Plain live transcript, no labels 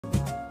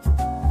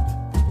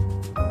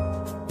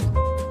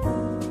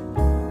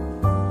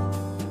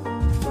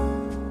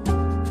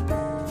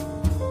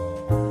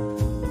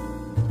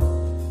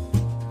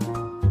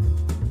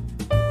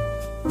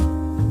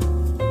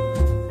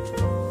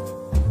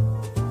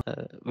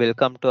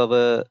Welcome to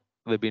our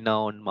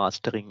webinar on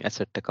mastering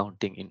asset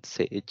accounting in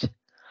Sage.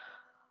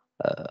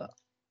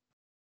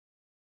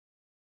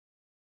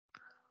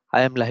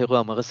 I am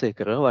Lahiru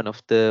Amarasekara, one of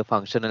the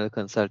functional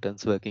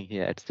consultants working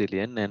here at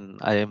ZILLIONe, and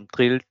I am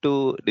thrilled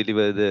to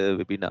deliver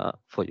the webinar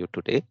for you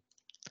today.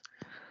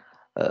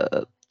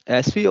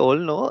 As we all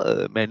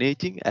know,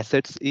 managing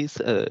assets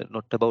is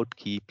not about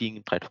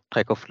keeping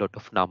track of a lot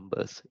of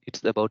numbers.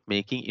 It's about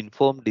making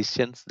informed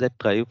decisions that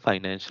drive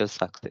financial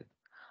success.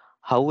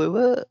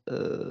 However,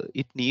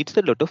 it needs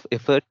a lot of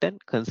effort and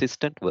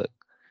consistent work.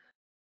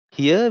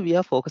 Here we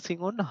are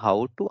focusing on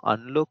how to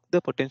unlock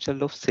the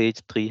potential of Sage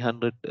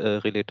 300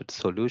 related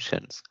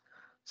solutions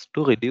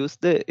to reduce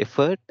the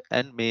effort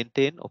and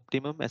maintain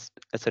optimum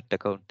asset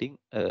accounting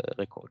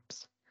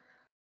records.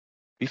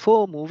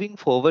 Before moving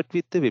forward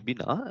with the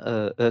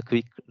webinar, a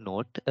quick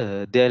note,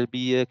 there will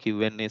be a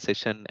Q&A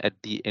session at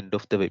the end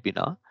of the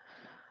webinar.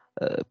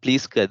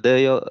 Please gather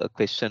your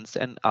questions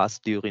and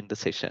ask during the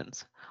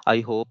sessions.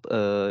 I hope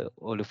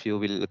all of you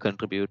will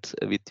contribute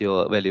with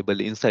your valuable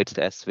insights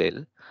as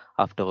well.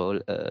 After all,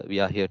 we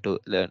are here to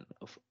learn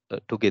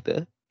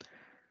together.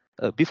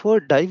 Before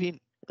diving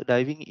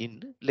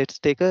in, let's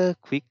take a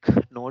quick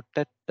note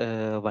at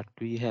what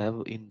we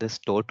have in the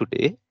store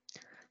today,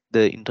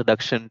 the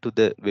introduction to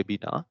the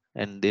webinar,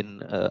 and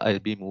then I'll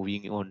be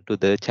moving on to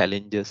the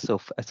challenges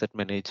of asset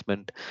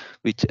management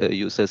which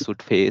users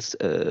would face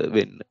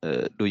when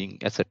doing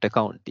asset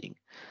accounting.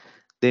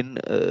 Then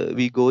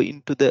we go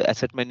into the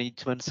asset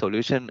management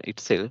solution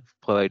itself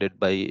provided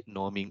by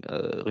norming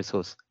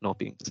resource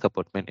norming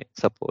support,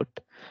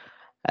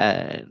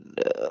 and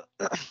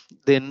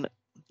then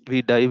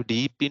we dive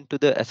deep into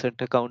the asset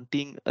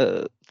accounting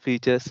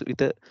features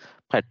with a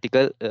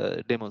practical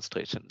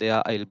demonstration.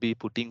 There I'll be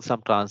putting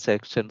some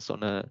transactions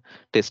on a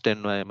test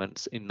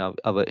environments in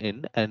our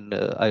end, and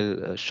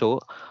I'll show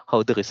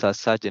how the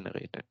results are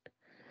generated.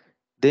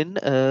 Then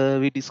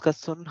we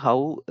discuss on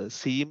how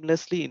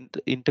seamlessly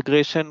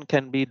integration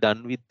can be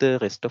done with the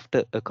rest of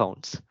the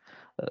accounts,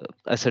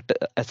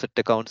 asset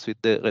accounts with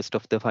the rest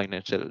of the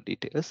financial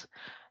details,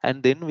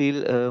 and then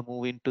we'll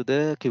move into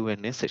the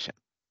Q&A session.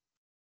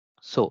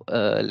 So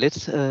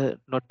let's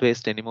not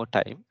waste any more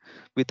time.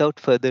 Without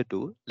further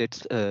ado,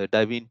 let's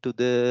dive into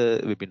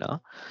the webinar,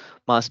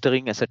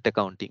 Mastering Asset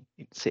Accounting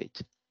in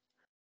Sage.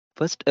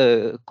 First,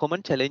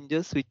 common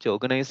challenges which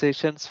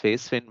organizations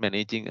face when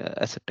managing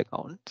asset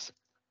accounts.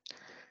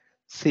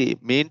 See,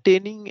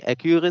 maintaining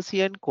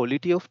accuracy and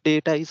quality of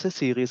data is a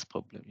serious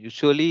problem.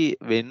 Usually,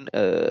 when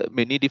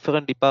many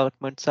different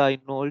departments are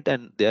involved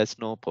and there's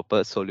no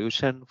proper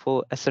solution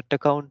for asset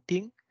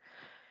accounting,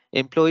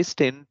 employees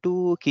tend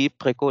to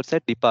keep records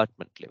at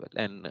department level.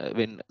 And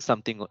when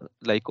something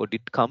like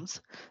audit comes,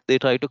 they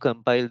try to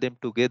compile them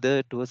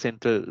together to a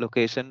central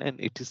location, and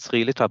it is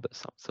really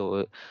troublesome.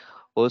 So,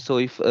 also,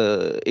 if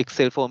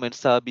Excel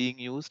formats are being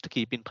used,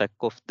 keeping track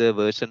of the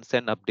versions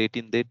and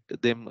updating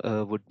them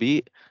would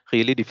be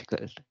really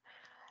difficult.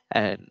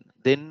 And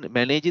then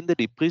managing the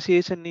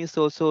depreciation is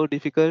also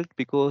difficult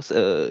because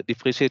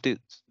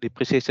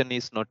depreciation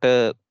is not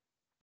a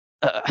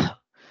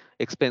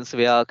expense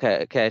where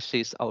cash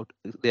is out,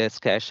 there's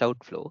cash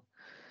outflow.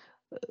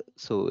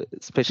 So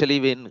especially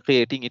when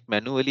creating it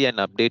manually and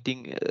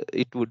updating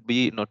it would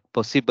be not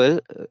possible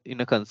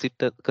in a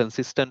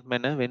consistent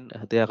manner when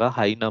there are a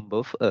high number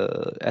of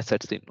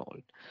assets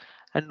involved.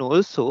 And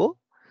also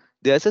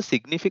there's a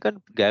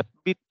significant gap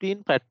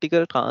between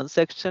practical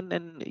transaction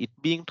and it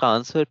being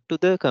transferred to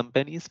the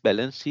company's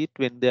balance sheet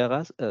when there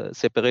are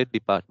separate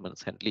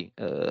departments handling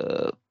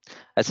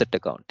asset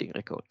accounting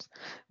records.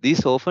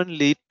 These often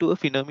lead to a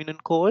phenomenon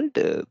called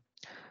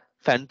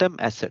phantom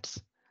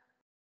assets.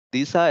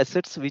 These are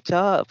assets which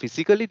are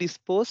physically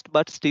disposed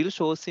but still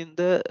shows in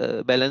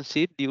the balance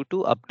sheet due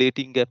to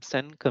updating gaps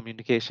and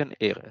communication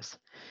errors.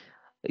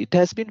 It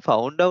has been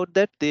found out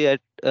that they add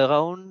to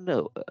around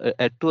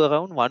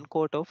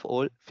 1/4 of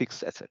all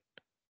fixed assets.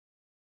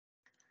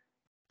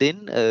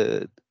 Then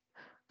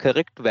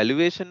correct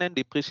valuation and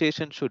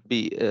depreciation should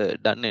be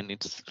done, and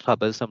it's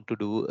troublesome to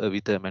do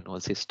with a manual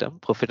system.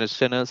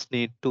 Professionals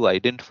need to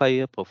identify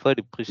a proper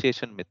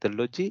depreciation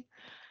methodology,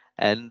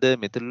 and the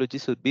methodology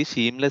should be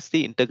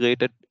seamlessly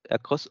integrated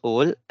across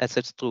all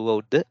assets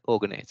throughout the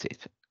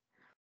organization.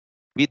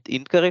 With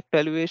incorrect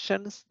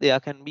valuations, there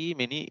can be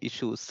many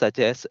issues such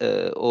as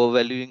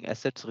overvaluing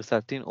assets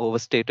resulting in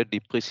overstated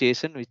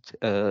depreciation, which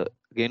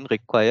again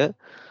require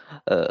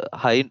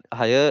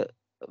higher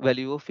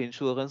value of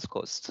insurance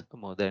costs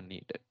more than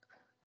needed.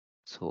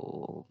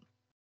 So,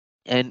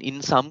 and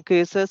in some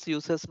cases,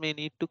 users may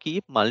need to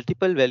keep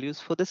multiple values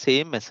for the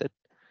same asset,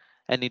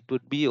 and it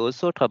would be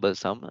also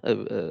troublesome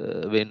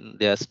when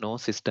there's no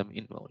system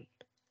involved.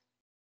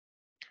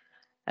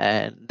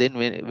 And then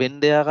when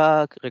there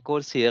are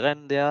records here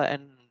and there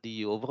and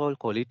the overall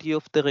quality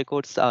of the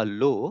records are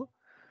low,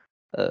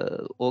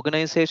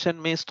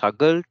 organization may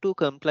struggle to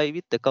comply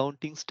with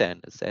accounting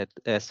standards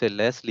as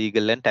well as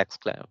legal and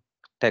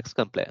tax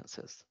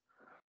compliances.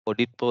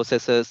 Audit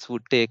processes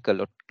would take a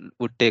lot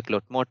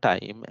more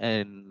time,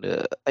 and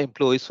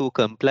employees who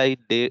compile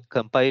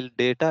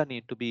data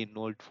need to be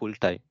involved full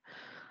time,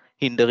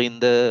 hindering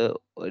the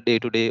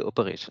day-to-day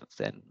operations,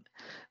 and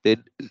they,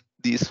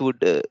 these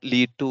would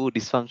lead to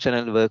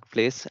dysfunctional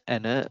workplace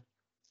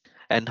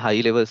and high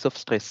levels of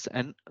stress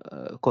and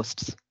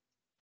costs.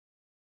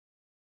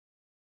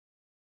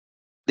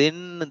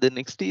 Then the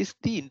next is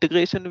the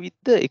integration with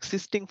the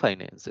existing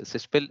finances,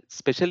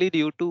 especially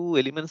due to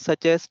elements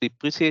such as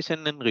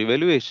depreciation and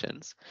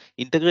revaluations.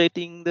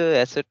 Integrating the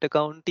asset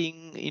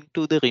accounting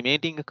into the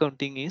remaining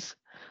accounting is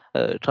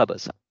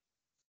troublesome.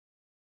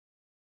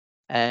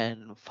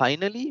 And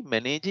finally,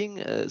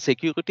 managing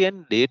security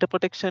and data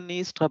protection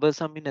is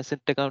troublesome in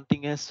asset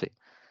accounting as well.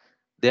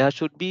 There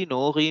should be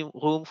no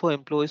room for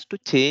employees to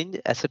change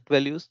asset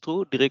values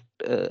through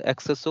direct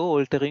access or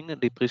altering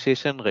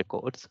depreciation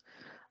records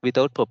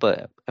without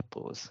proper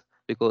approvals,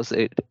 because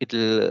it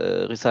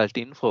will result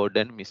in fraud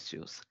and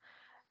misuse.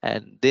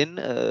 And then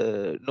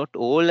not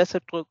all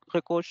asset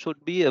records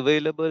should be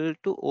available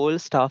to all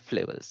staff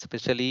levels,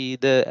 especially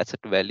the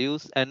asset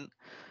values, and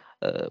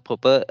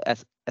proper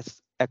as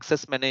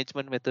access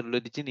management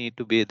methodology need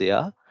to be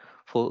there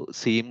for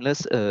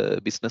seamless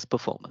business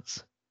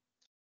performance.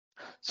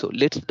 So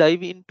let's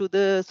dive into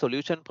the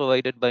solution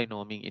provided by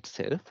Norming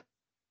itself.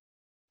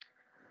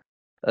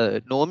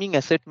 Norming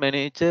Asset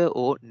Manager,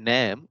 or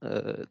NAM,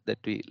 that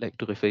we like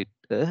to refer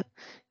it,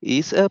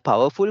 is a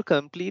powerful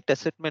complete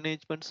asset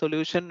management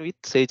solution with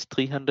Sage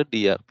 300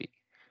 DRP.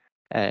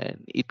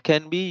 And it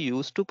can be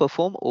used to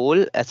perform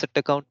all asset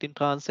accounting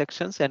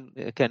transactions, and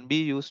can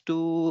be used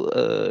to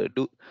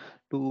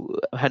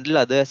handle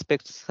other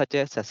aspects such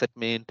as asset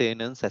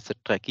maintenance, asset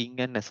tracking,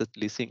 and asset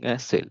leasing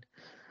as well.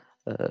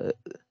 Uh,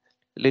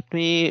 Let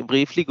me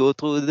briefly go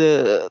through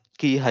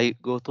key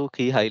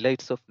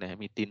highlights of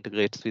NAM. It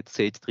integrates with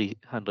Sage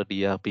 300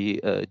 ERP,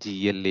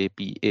 GLA,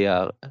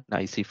 PAR, and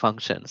IC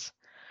functions,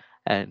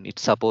 and it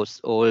supports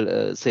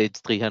all Sage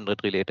 300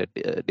 related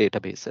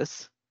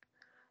databases.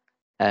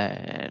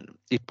 And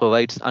it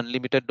provides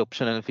unlimited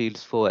optional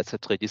fields for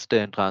asset register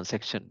and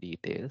transaction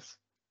details.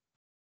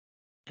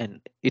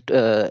 And it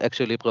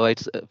actually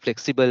provides a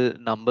flexible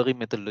numbering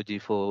methodology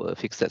for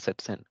fixed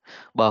assets and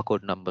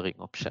barcode numbering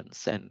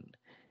options. And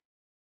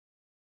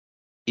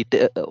it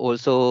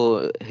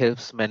also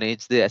helps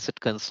manage the asset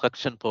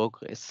construction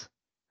progress,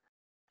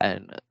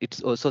 and it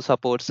also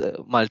supports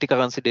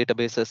multi-currency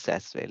databases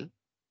as well.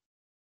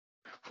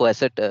 For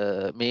asset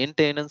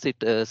maintenance, it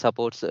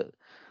supposed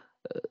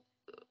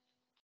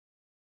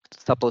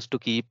to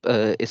keep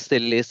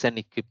SLAs and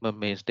equipment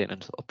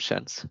maintenance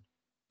options.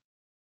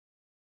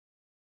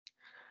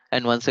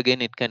 And once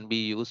again, it can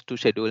be used to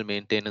schedule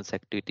maintenance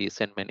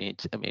activities and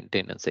manage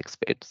maintenance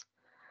expense.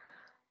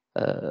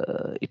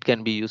 It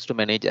can be used to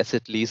manage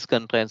asset lease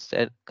contracts,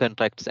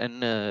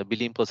 and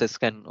billing process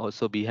can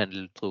also be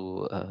handled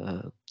through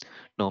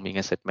norming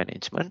asset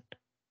management.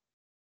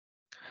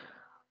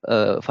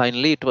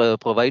 Finally, it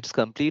provides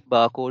complete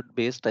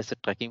barcode-based asset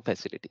tracking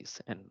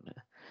facilities, and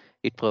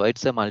it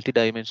provides a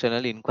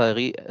multi-dimensional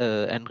inquiry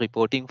and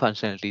reporting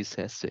functionalities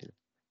as well.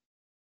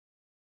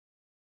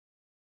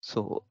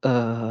 So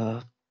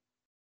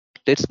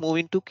let's move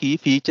into key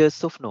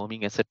features of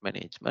norming asset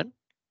management.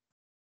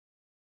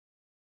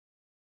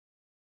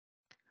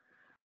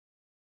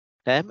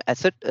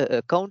 Asset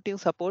accounting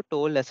support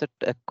all asset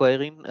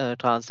acquiring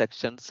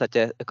transactions such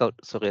as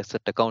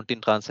asset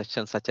accounting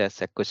transactions such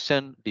as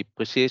acquisition,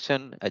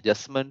 depreciation,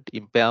 adjustment,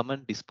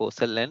 impairment,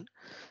 disposal,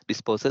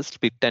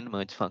 split and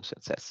merge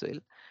functions as well.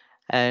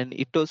 And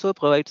it also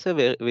provides a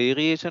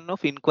variation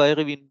of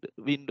inquiry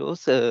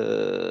windows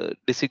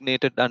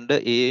designated under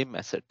AM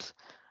assets.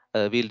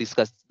 We'll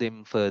discuss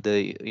them further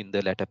in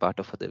the latter part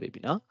of the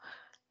webinar.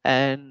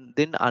 And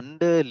then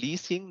under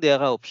leasing, there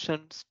are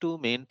options to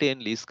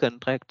maintain lease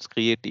contracts,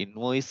 create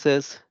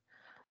invoices.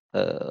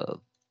 Uh,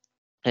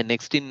 and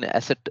next, in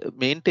asset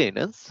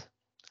maintenance,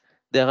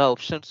 there are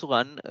options to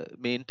run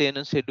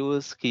maintenance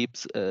schedules,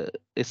 keeps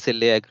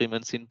SLA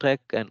agreements in track,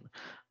 and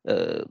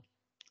uh,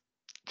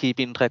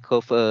 keeping track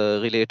of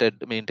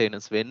related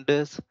maintenance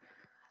vendors.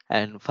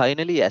 And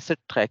finally, asset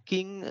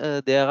tracking,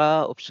 there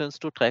are options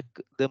to track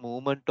the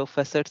movement of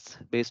assets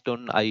based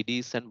on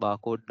IDs and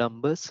barcode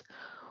numbers.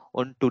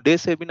 On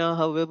today's webinar,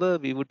 however,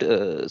 we would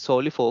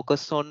solely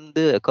focus on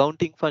the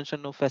accounting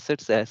function of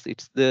assets, as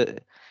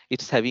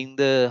it's having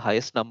the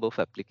highest number of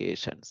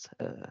applications.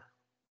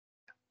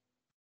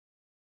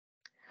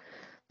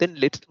 Then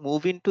let's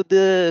move into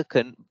the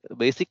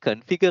basic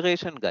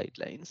configuration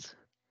guidelines.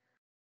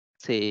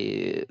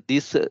 Say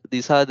these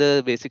are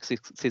the basic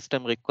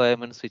system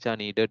requirements which are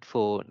needed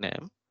for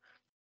NAM.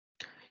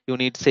 You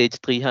need Sage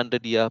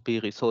 300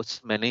 ERP Resource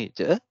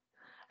Manager,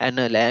 and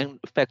a land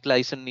fact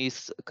license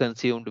is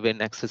consumed when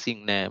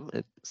accessing NAM,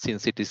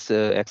 since it is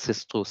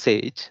accessed through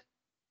Sage.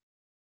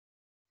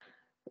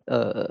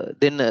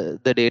 Then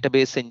the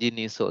database engine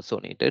is also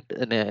needed,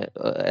 and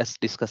as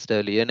discussed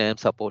earlier, NAM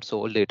supports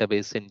all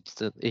database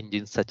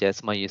engines such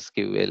as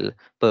MySQL,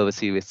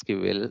 Pervasive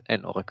SQL,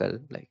 and Oracle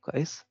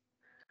likewise.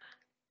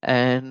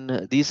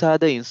 And these are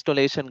the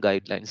installation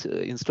guidelines.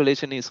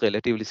 Installation is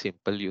relatively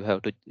simple. You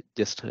have to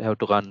just have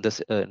to run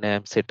this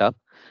NAM setup,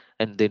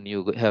 and then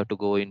you have to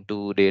go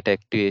into data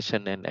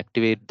activation and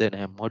activate the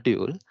NAM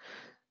module.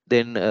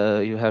 Then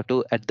you have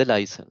to add the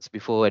license.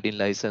 Before adding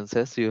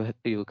licenses, you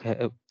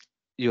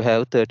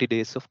have 30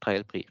 days of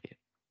trial period.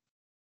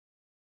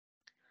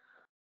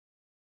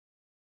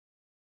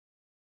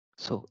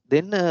 So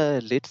then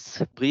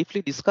let's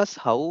briefly discuss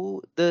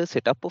how the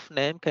setup of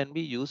NAM can be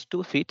used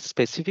to fit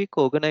specific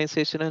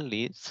organizational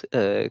needs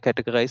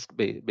categorized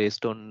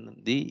based on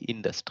the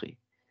industry.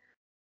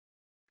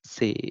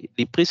 Say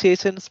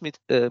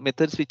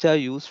methods which are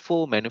used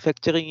for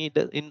manufacturing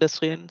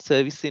industry and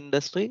service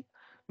industry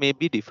may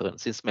be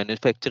different, since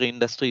manufacturing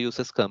industry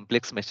uses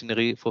complex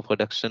machinery for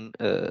production.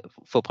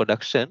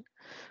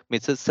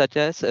 Methods such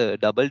as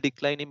double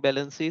decline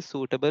imbalance is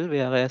suitable,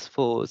 whereas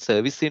for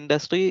service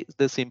industry,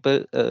 the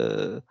simple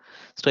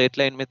straight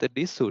line method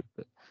is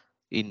suitable.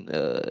 In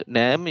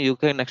NAM, you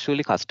can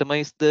actually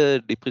customize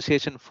the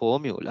depreciation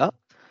formula.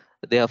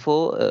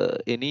 Therefore,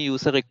 any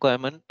user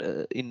requirement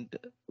in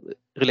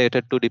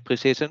related to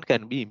depreciation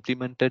can be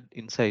implemented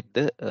inside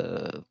the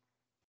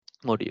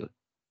module.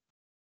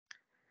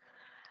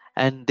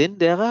 And then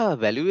there are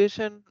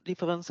valuation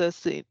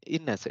differences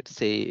in assets.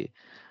 Say,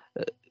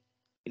 uh,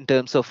 in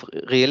terms of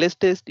real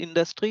estate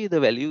industry, the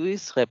value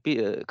is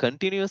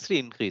continuously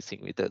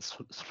increasing with a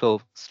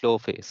slow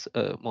phase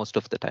most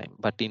of the time.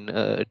 But in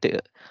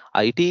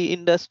IT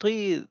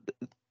industry,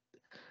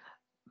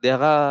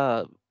 there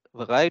are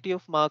variety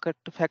of market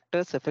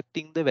factors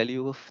affecting the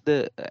value of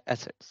the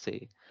assets.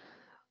 Say,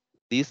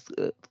 these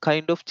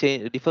kind of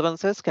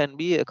differences can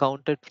be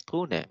accounted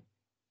through NAM.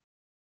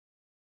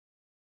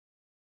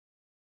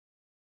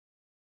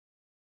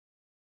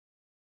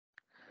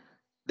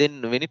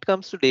 Then when it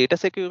comes to data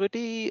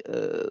security,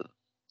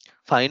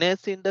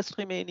 finance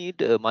industry may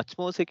need much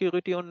more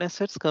security on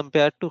assets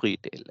compared to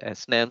retail,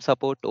 as NAM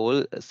support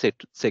all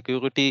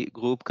security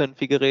group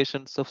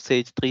configurations of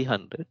Sage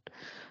 300.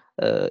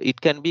 It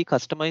can be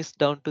customized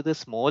down to the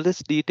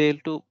smallest detail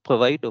to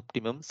provide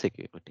optimum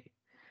security.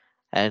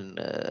 And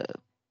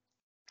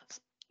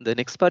the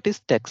next part is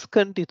tax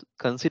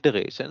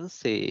considerations.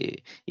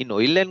 Say, in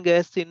oil and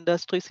gas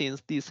industry,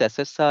 since these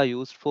assets are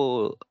used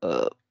for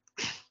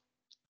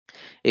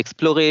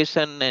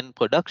exploration and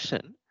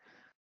production,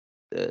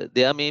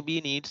 there may be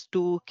needs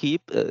to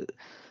keep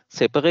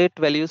separate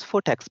values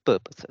for tax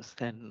purposes,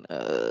 and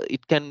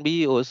it can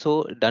be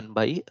also done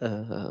by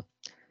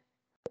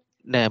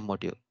NAM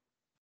module.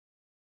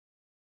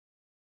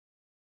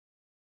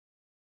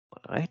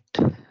 All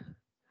right.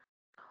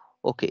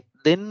 Okay,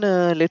 then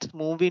let's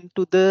move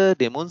into the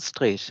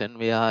demonstration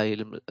where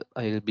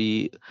I'll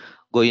be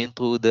going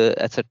through the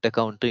asset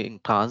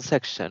accounting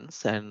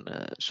transactions and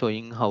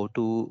showing how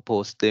to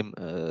post them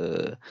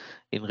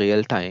in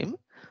real time.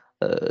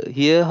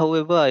 Here,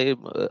 however,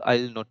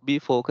 I'll not be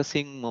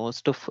focusing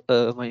most of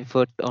my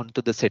effort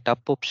onto the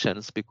setup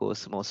options,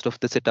 because most of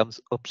the setup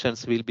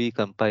options will be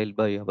compiled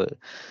by our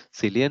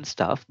Zillion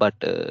staff. But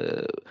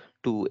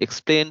to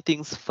explain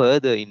things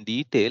further in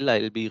detail,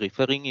 I'll be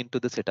referring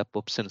into the setup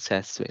options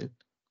as well.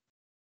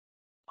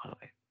 All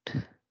right.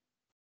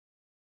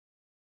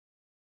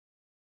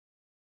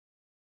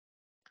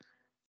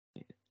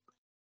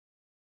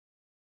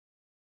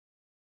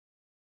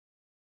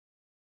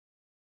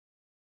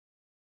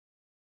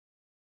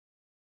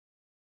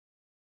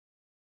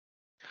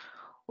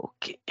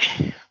 Okay.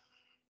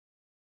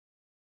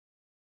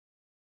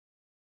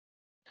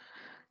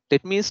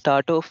 Let me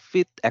start off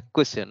with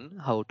acquisition,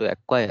 how to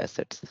acquire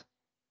assets.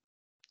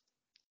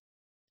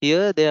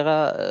 Here there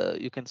are,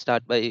 you can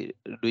start by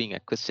doing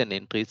acquisition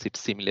entries.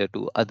 It's similar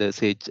to other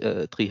Sage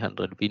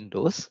 300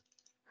 windows.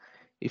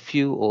 If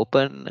you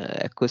open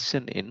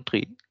acquisition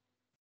entry,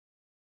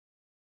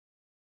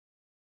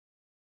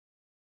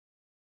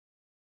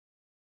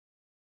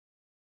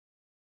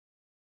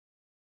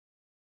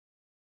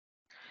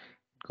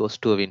 it goes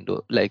to a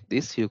window like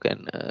this. You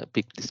can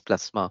pick this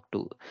plus mark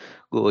to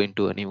go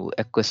into a new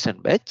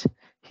acquisition batch.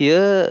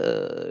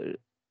 Here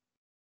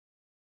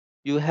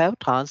you have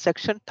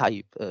transaction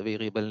type,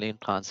 variable name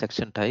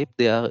transaction type.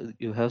 There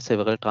you have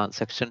several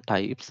transaction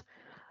types.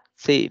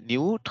 Say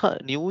new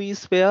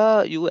is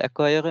where you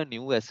acquire a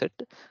new asset.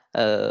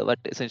 What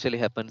essentially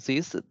happens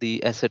is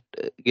the asset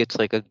gets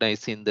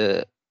recognized in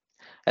the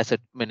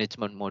asset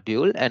management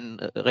module,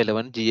 and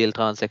relevant GL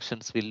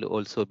transactions will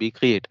also be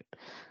created.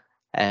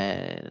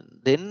 And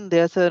then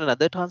there's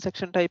another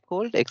transaction type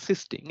called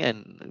existing.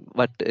 And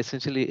what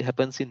essentially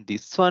happens in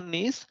this one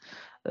is,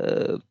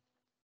 uh,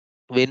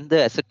 when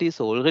the asset is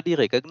already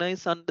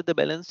recognized under the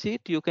balance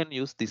sheet, you can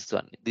use this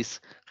one. This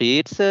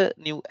creates a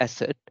new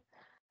asset,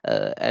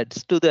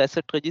 adds to the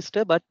asset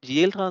register, but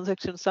GL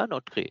transactions are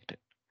not created.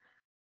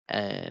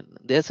 And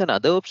there's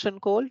another option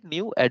called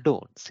new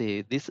add-on.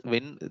 Say this,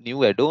 when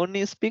new add-on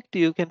is picked,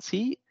 you can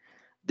see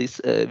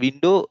this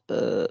window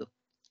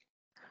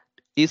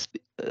is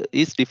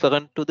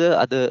different to the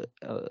other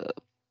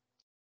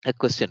a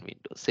question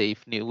window. Say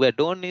if new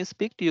add-on is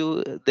picked,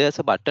 there's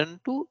a button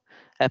to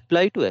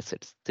apply to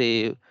assets.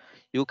 Say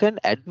you can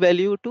add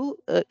value to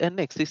an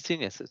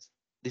existing asset.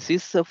 This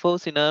is for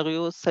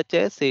scenarios such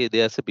as, say,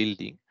 there's a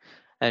building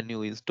and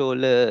you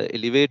install a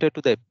elevator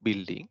to the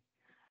building,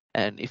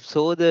 and if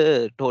so,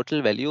 the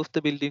total value of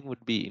the building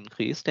would be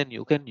increased, and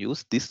you can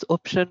use this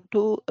option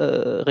to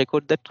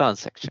record the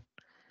transaction.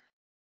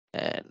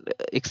 And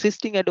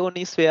existing add-on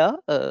is where,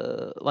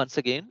 once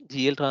again,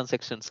 GL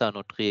transactions are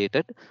not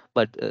created,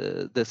 but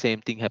the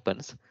same thing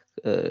happens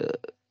uh,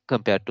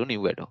 compared to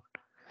new add-on.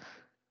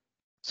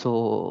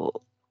 So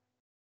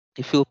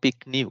if you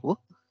pick new,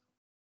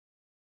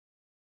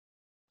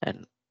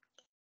 and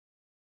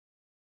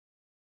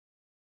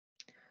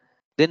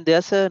then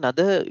there's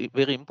another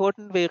very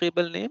important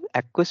variable name,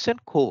 acquisition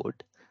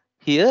code.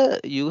 Here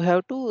you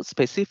have to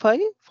specify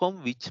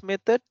from which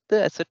method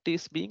the asset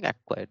is being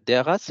acquired.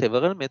 There are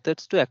several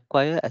methods to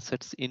acquire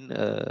assets in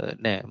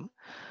NAM.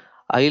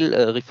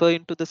 I'll refer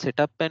into the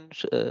setup and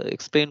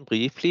explain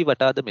briefly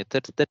what are the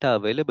methods that are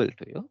available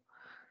to you.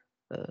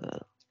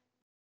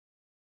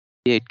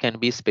 Here it can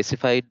be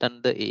specified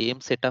under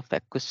AM set of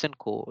acquisition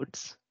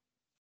codes.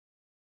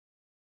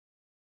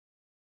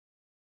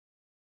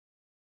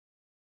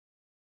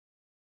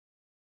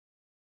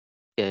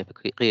 Have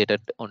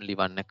created only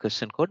one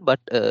acquisition code, but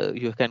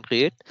you can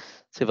create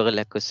several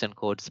acquisition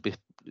codes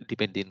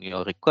depending on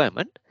your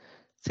requirement.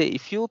 Say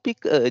if you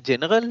pick a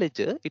general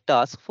ledger, it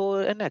asks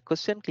for an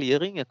acquisition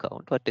clearing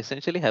account. What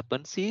essentially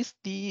happens is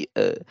the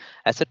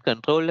asset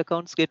control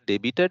accounts get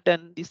debited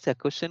and this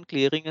acquisition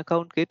clearing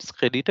account gets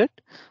credited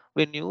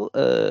when you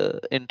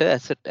enter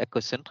asset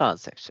acquisition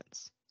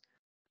transactions.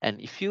 And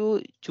if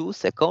you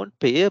choose account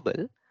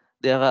payable,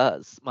 there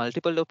are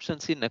multiple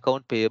options in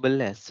account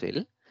payable as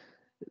well.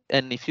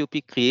 And if you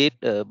create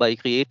by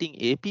creating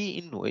AP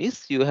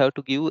invoice, you have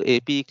to give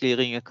AP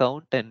clearing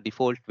account and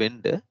default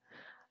vendor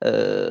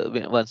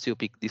once you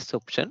pick this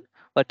option.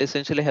 What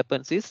essentially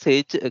happens is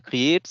Sage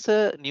creates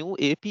a new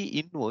AP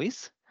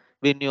invoice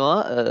when you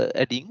are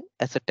adding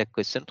asset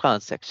acquisition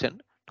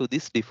transaction to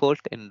this default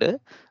vendor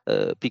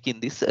picking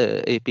this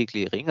AP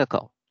clearing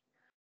account.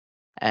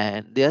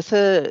 And there's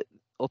a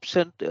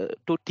option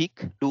to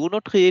tick do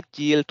not create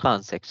GL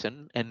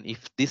transaction, and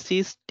if this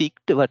is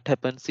ticked, what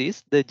happens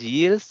is the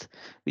GLs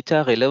which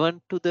are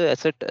relevant to the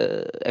asset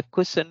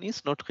acquisition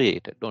is not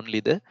created, only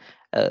the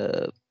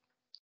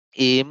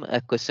AIM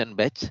acquisition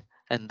batch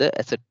and the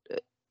asset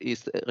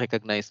is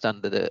recognized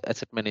under the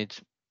asset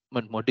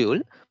management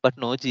module, but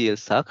no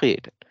GLs are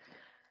created.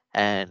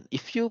 And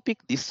if you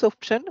pick this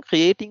option,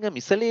 creating a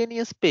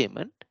miscellaneous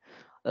payment,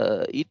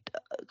 it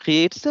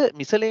creates a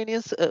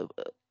miscellaneous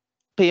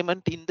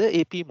payment in the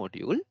AP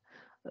module,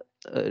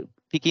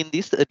 picking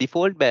this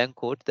default bank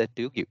code that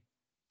you give.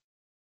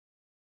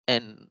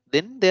 And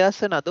then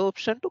there's another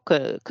option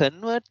to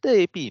convert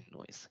the AP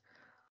invoice.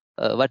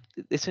 What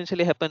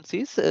essentially happens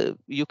is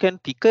you can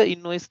pick an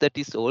invoice that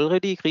is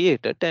already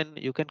created and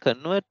you can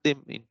convert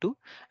them into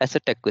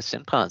asset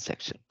acquisition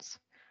transactions.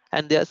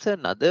 And there's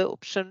another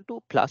option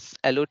to plus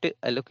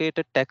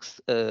allocated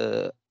tax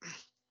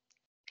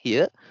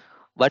here.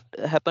 What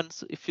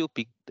happens if you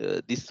pick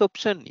this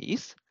option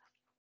is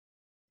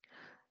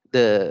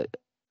the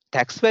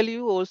tax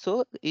value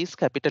also is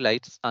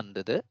capitalized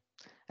under the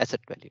asset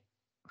value.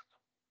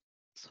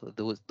 So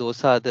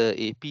those are the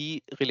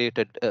AP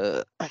related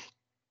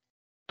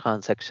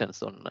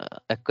transactions on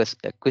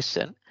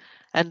acquisition.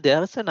 And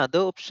there's another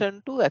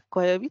option to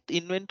acquire with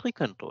inventory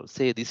control.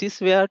 Say this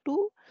is where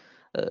to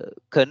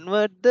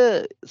convert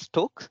the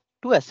stocks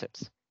to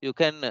assets. You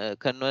can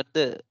convert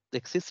the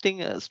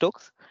existing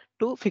stocks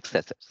to fixed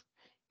assets.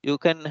 You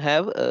can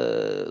have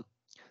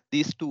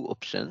these two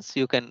options.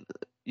 You can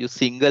use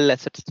single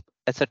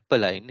asset per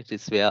line. It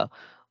is where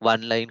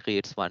one line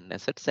creates one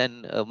assets,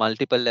 and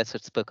multiple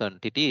assets per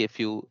quantity. If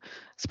you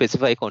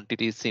specify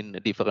quantities in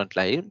different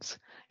lines,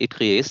 it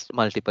creates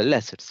multiple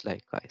assets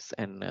likewise.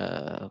 And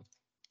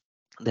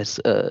that's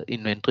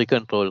inventory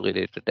control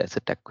related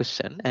asset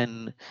acquisition.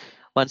 And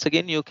once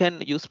again, you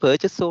can use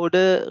purchase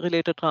order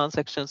related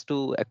transactions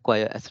to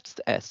acquire assets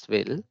as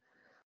well.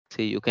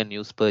 So you can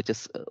use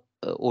purchase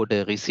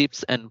order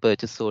receipts and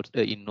purchase order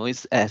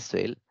invoice as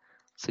well.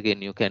 So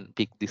again, you can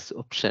pick this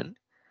option.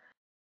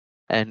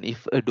 And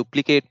if a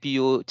duplicate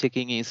PO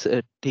checking is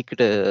ticked,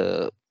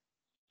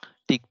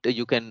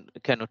 you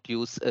cannot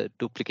use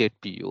duplicate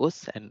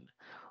POs. And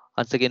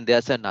once again,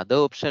 there's another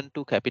option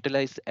to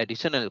capitalize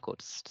additional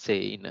costs. Say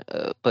in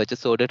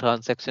purchase order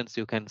transactions,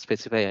 you can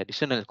specify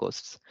additional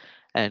costs.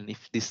 And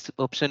if this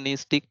option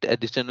is ticked,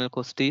 additional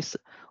cost is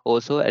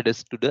also added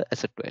to the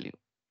asset value.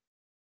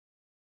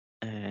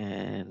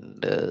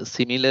 And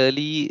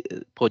similarly,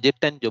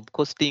 project and job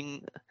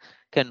costing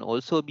can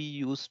also be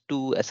used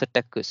to asset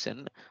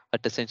acquisition.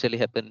 What essentially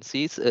happens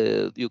is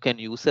you can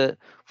use a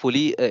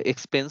fully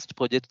expensed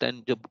project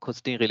and job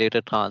costing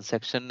related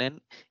transaction,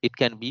 and it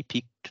can be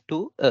picked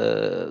to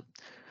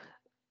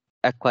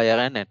acquire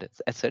an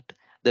asset.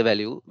 The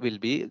value will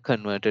be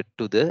converted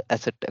to the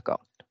asset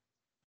account.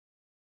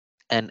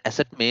 And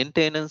asset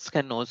maintenance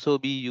can also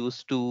be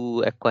used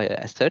to acquire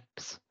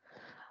assets.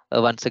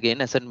 Once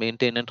again, asset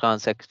maintenance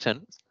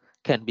transactions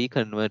can be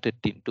converted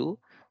into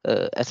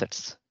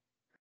assets.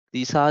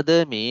 These are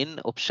the main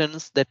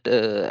options that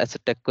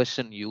asset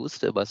acquisition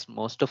used, but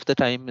most of the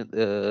time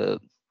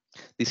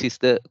this is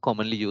the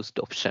commonly used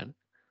option.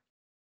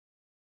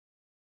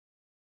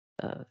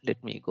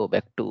 Let me go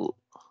back to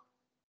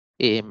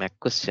AM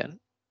acquisition.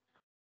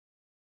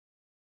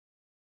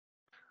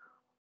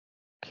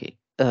 Okay.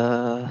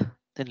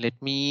 Then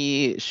let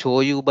me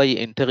show you by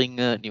entering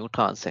a new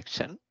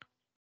transaction.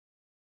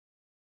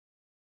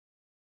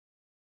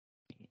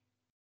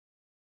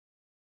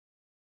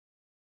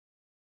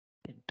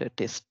 Enter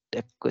test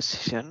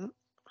acquisition.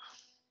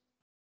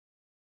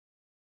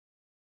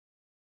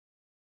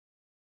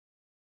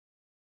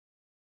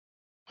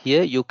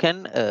 Here you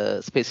can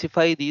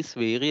specify these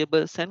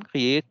variables and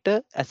create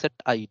a asset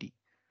ID.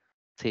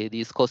 Say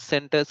these cost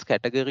centers,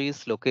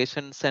 categories,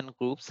 locations, and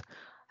groups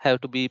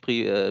have to be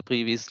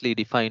previously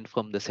defined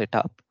from the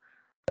setup.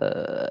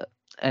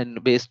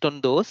 And based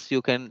on those,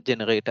 you can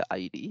generate an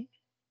ID.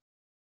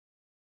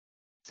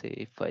 Say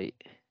if I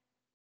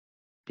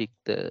pick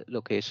the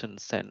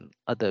locations and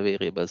other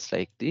variables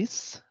like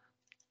this,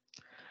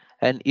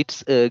 and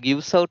it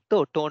gives out the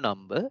auto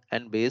number,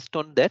 and based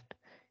on that,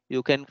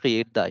 you can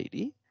create the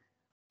ID.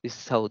 This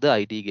is how the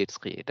ID gets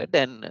created,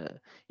 and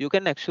you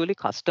can actually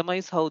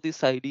customize how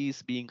this ID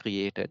is being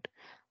created.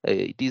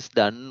 It is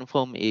done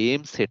from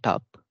AM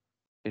setup.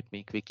 Let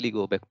me quickly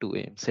go back to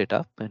AM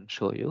setup and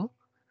show you.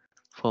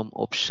 From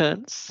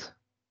options,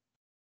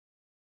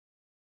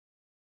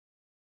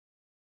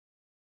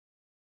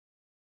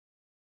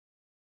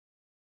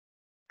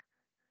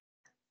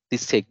 the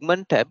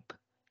segment tab,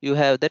 you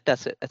have that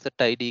asset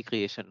ID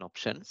creation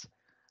options.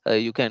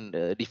 You can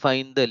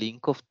define the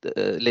link of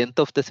the length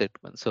of the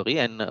segment, sorry,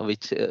 and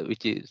which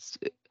is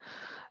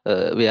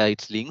where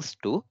it links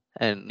to.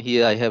 And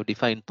here I have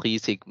defined 3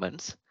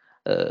 segments.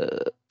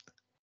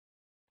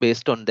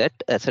 Based on that,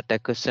 asset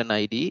acquisition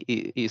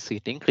ID is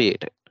getting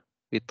created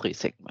with 3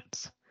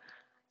 segments.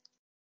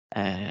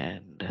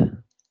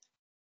 And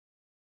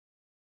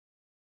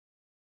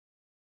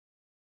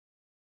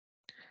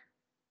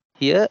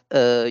here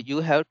you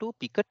have to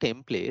pick a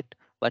template.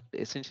 What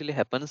essentially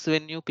happens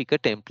when you pick a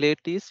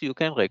template is you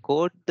can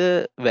record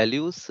the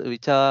values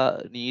which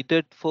are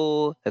needed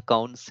for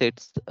account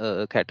sets,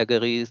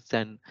 categories,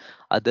 and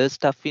other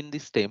stuff in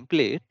this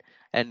template.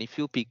 And if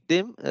you pick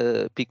them,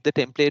 pick the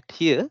template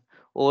here,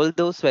 all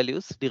those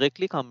values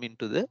directly come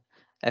into the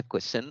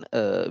acquisition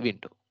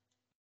window.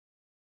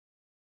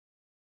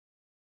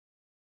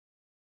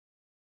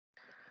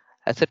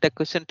 Asset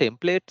acquisition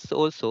templates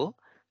also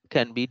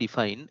can be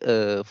defined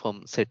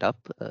from setup.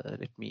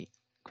 Let me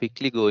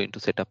quickly go into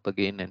setup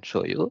again and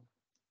show you.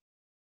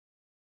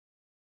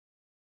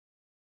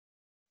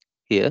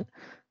 Here,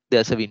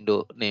 there's a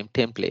window named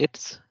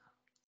templates.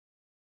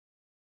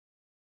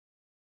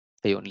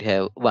 I only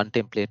have one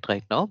template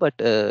right now, but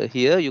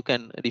here you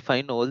can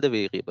define all the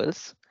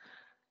variables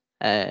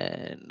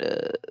and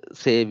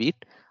save it.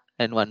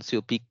 And once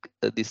you pick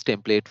this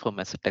template from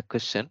asset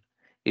acquisition,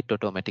 it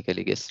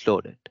automatically gets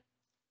loaded.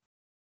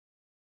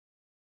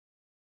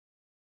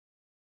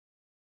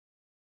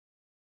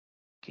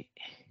 Okay.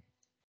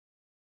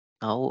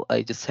 Now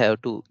I just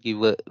have to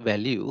give a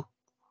value.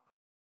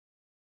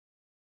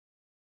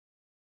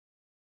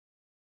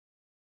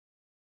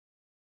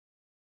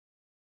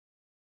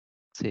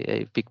 Say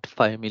I picked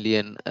 5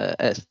 million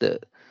as the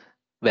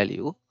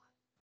value.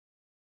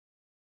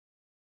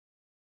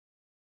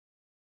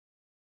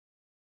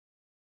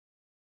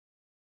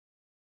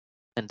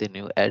 And then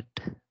you add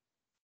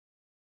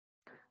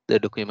the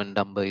document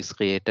number is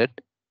created,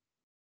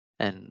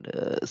 and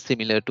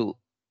similar to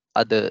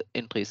other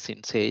entries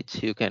in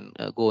Sage, you can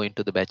go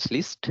into the batch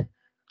list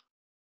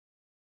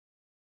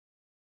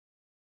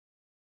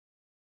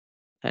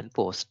and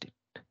post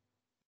it.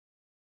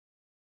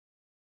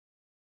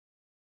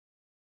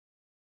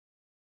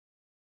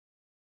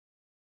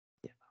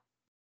 Yeah.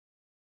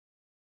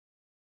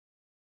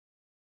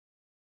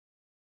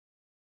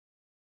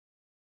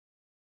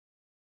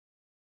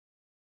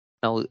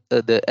 Now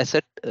the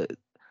asset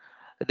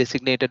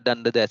designated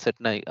under the asset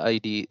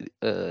ID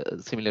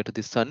similar to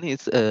this one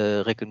is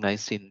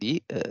recognized in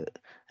the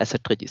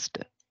asset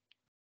register.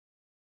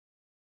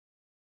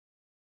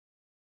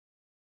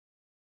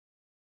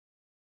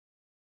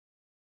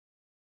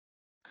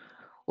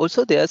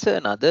 Also, there's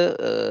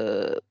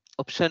another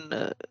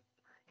option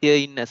here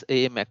in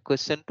AM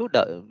acquisition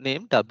to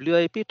name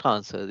WIP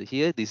transfer.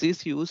 Here, this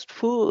is used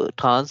for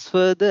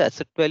transfer the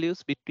asset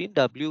values between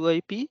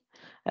WIP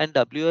and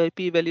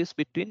WIP values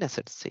between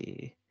assets.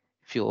 Say,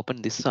 if you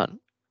open this one,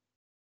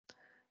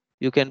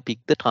 you can pick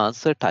the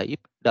transfer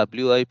type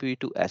WIP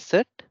to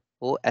asset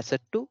or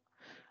asset to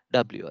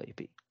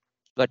WIP.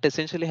 What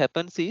essentially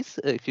happens is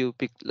if you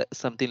pick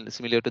something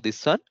similar to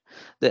this one,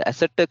 the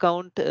asset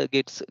account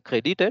gets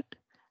credited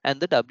and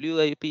the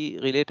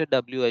WIP related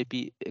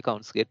WIP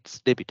accounts gets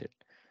debited.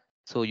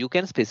 So you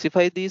can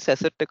specify these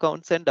asset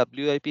accounts and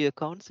WIP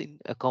accounts in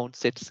account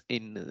sets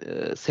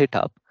in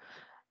setup,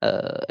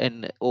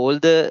 and all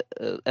the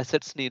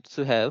assets needs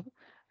to have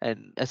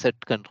an asset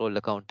control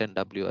account and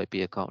WIP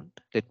account.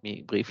 Let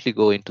me briefly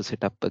go into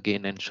setup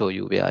again and show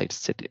you where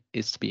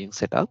it's being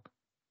set up.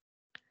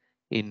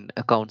 In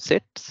account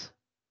sets,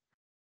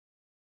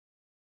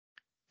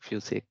 if you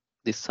say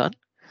this one,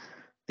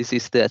 this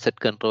is the asset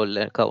control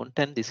account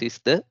and this is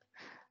the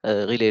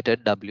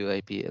related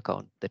WIP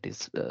account that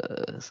is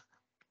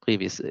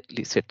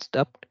previously set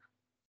up.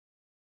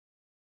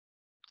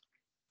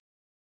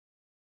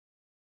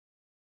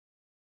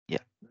 Yeah,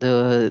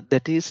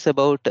 that is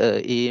about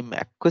AM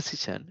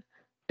acquisition.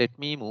 Let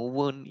me move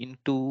on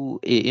into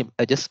AM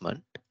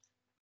adjustment.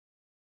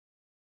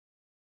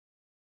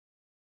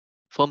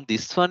 From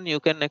this one, you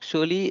can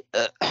actually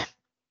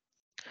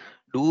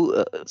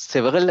do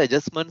several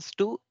adjustments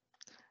to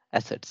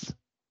assets.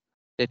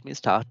 Let me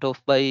start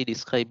off by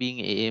describing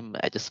AM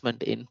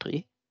adjustment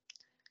entry.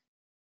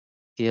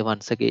 Here,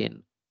 once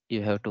again,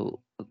 you have to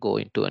go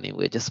into a new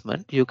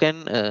adjustment. You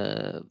can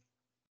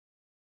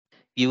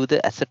give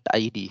the asset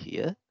ID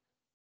here.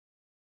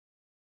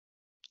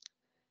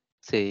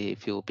 Say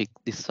if you pick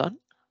this one,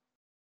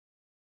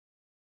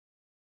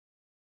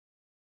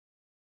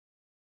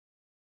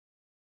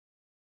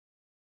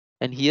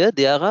 and here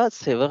there are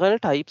several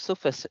types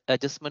of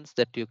adjustments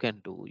that you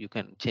can do. You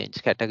can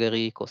change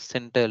category, cost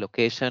center,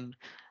 location,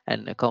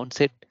 and account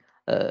set.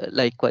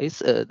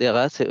 Likewise, there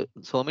are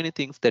so many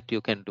things that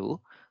you can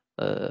do.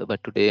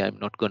 But today I'm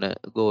not gonna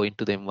go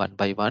into them one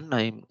by one.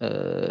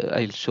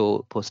 I'll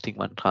show posting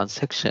one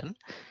transaction.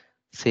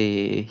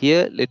 Say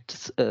here,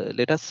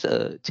 let us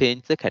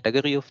change the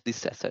category of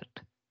this asset.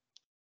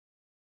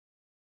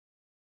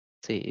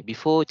 Say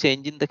before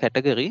changing the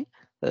category,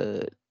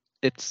 uh,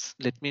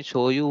 let me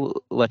show you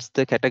what's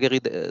the category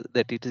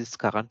that it is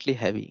currently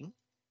having.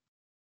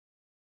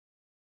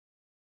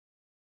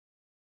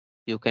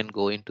 You can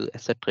go into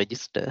asset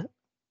register.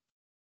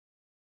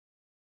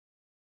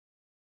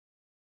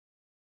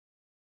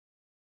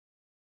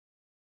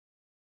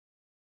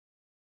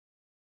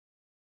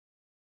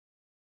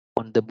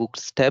 On the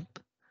books tab,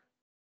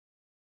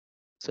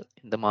 so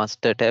in the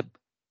master tab,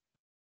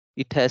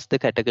 it has the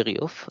category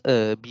of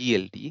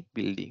BLD,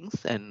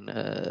 buildings, and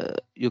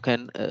you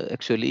can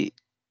actually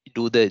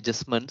do the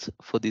adjustments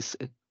for this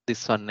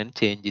one and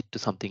change it to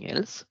something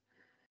else.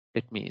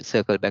 Let me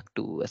circle back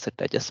to asset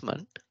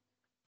adjustment.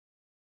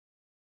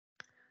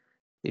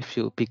 If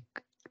you pick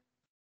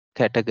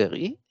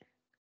category,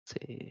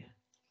 say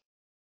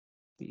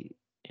we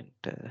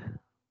enter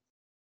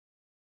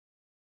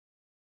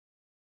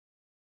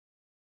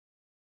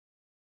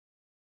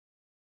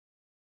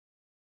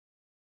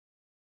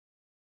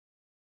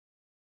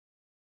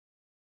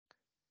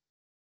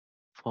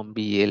from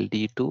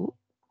BLD to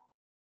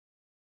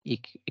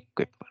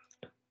equipment.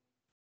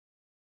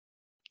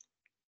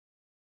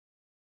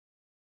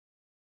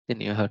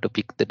 Then you have to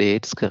pick the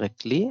dates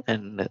correctly,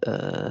 and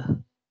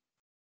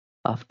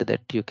after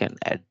that you can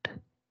add.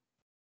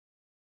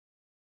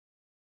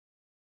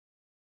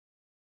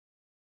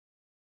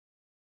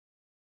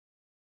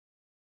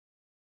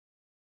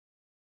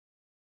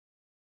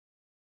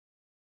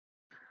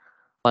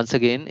 Once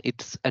again,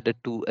 it's added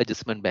to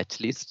adjustment batch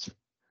lists,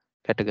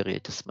 category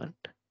adjustment.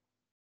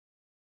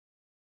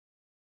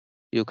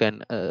 You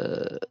can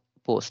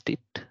post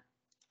it.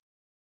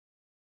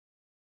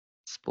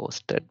 It's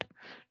posted.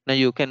 Now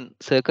you can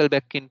circle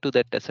back into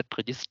that asset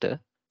register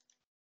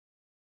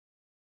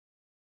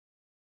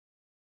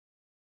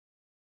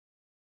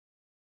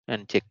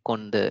and check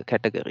on the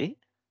category.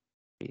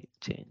 We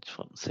change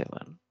from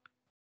 7.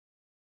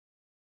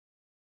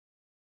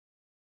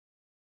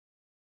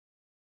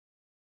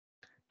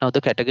 Now the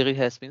category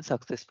has been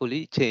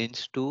successfully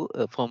changed to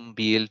from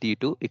BLD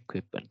to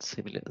equipment.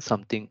 Similar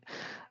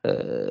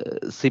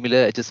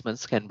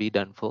adjustments can be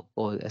done for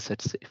all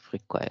assets if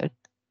required.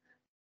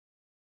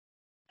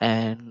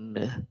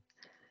 And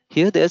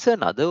here there's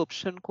another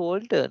option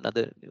called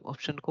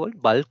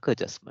bulk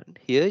adjustment.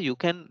 Here you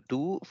can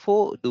do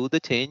the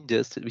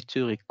changes which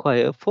you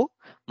require for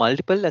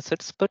multiple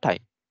assets per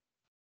time.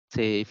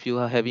 Say if you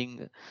are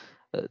having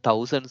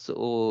thousands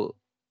of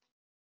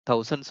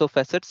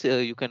assets,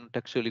 you can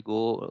actually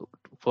go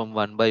from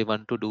one by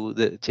one to do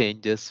the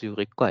changes you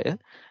require,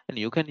 and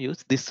you can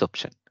use this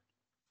option.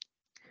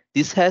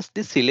 This has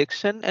the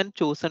selection and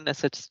chosen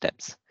assets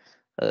steps.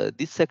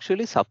 This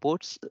actually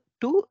supports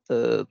to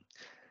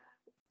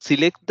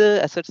select the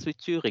assets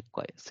which you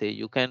require. Say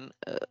you can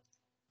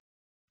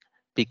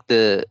pick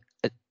the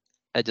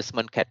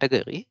adjustment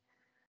category,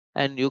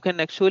 and you can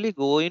actually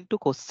go into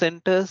cost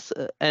centers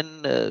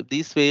and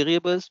these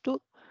variables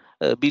to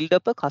build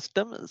up a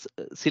custom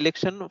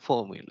selection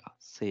formula.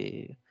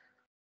 Say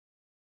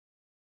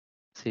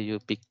you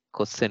pick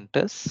cost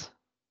centers,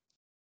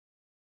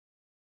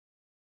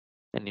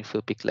 and if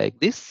you pick like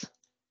this,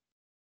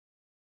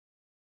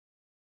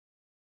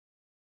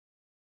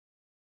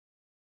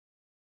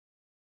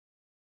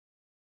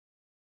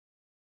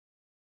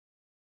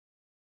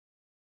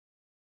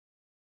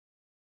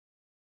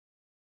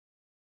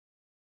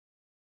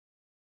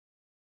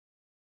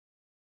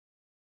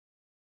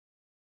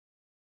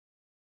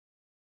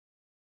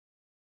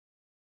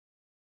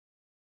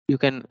 You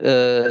can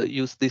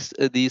use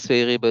these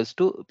variables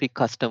to pick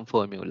custom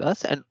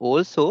formulas, and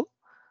also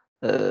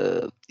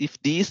if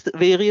these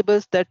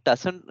variables that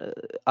doesn't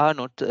are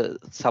not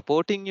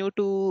supporting you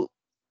to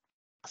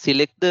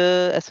select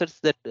the assets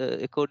that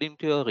according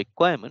to your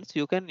requirements,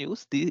 you can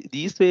use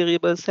these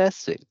variables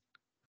as well.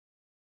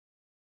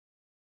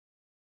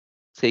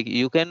 So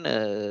you can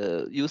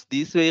use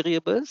these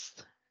variables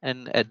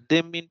and add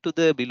them into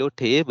the below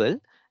table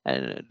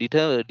and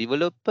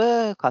develop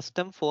a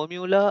custom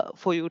formula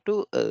for you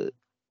to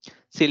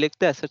select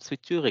the assets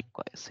which you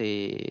require.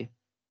 Say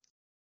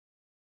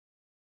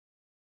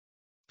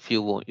if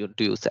you want you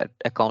to use that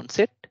account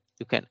set,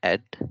 you can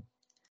add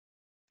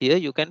here,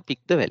 you can pick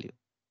the value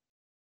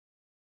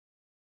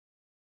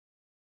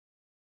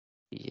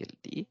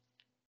PLD,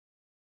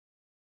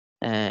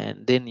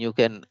 and then you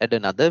can add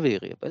another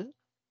variable,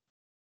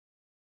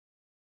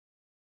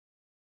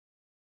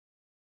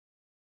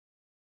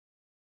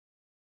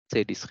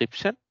 say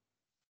description,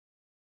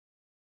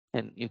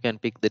 and you can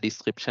pick the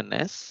description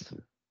as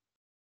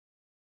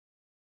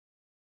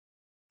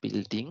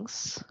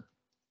buildings.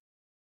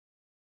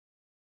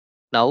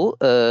 Now,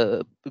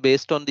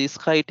 based on this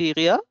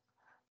criteria,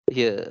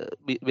 here,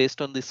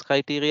 based on this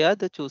criteria,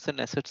 the chosen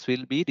assets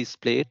will be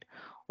displayed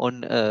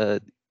on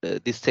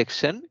this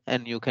section,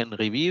 and you can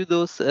review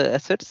those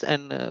assets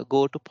and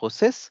go to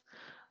process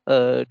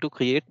to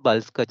create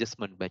bulk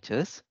adjustment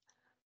batches.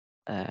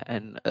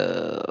 And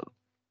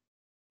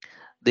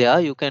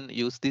there you can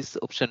use this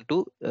option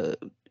to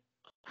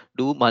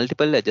do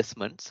multiple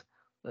adjustments.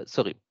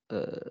 Sorry,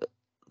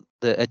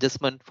 the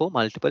adjustment for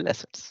multiple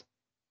assets.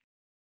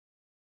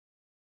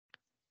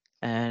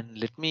 And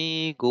let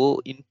me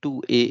go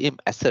into AM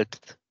assets.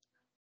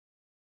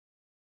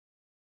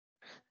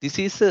 This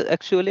is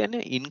actually an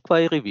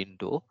inquiry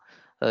window.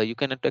 You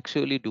cannot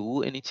actually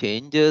do any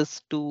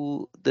changes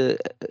to the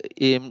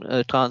AM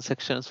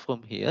transactions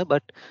from here,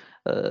 but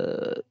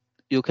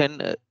you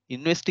can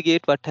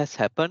investigate what has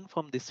happened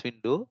from this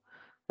window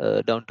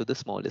down to the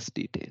smallest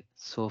detail.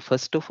 So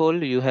first of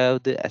all, you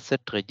have the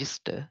asset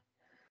register.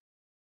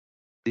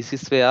 This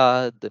is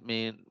where the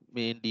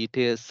main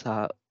details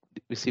are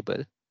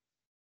visible.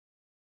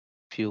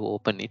 If you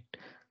open it,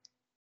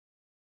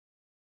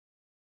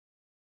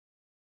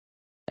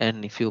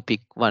 and if you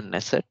pick one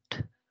asset,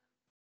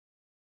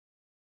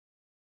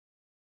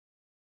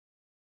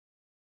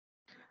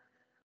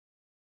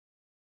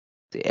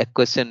 the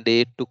acquisition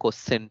date to cost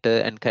center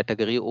and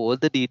category, all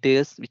the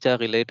details which are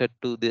related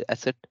to the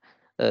asset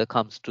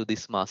comes to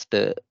this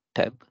master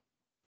tab.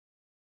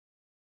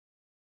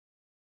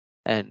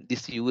 And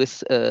this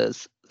US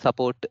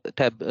support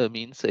tab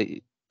means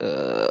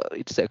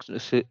it's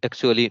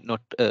actually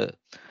not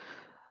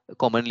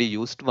commonly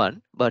used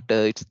one, but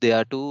it's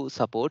there to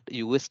support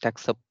US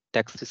tax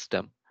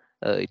system.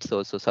 It's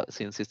also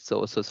since it's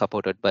also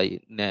supported by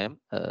NAM,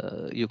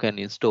 you can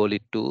install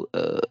it to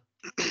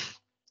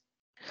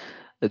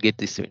get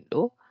this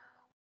window.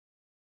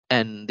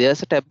 And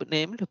there's a tab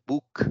named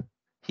book.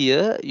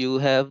 Here you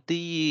have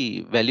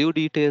the value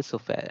details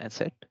of an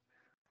asset.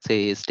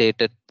 Say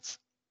status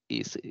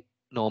is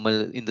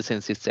normal in the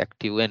sense it's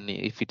active, and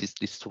if it is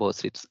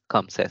disposed, it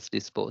comes as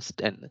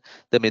disposed. And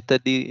the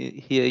method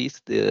here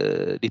is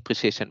the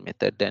depreciation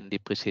method and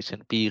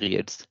depreciation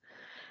periods.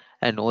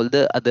 And all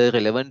the other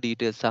relevant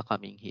details are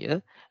coming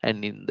here.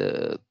 And in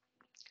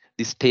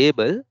this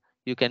table,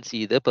 you can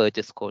see the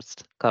purchase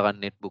cost,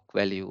 current net book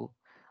value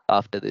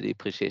after the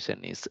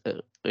depreciation is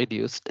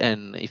reduced,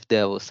 and if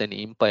there was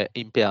any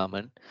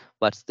impairment,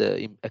 what's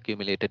the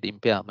accumulated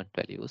impairment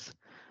values.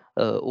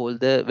 All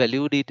the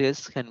value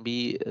details can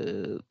be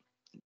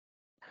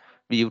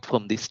viewed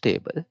from this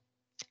table.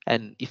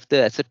 And if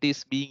the asset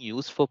is being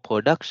used for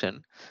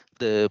production,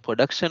 the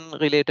production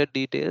related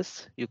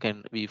details you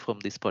can view from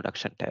this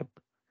production tab.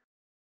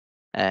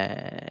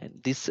 And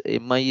this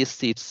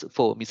MIS is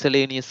for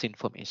miscellaneous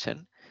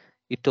information.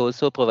 It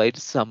also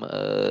provides some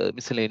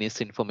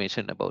miscellaneous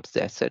information about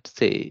the asset.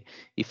 Say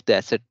if the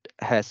asset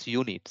has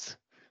units,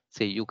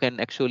 say you can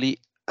actually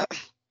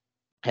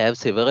have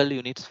several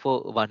units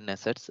for one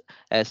assets,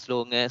 as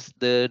long as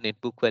the net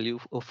book value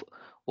of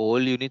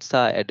all units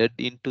are added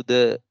into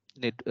the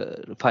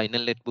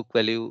final net book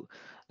value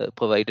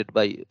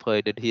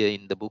provided here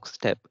in the books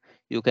tab.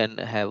 You can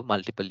have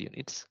multiple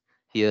units.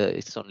 Here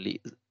it's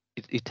only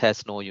it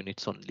has no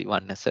units, only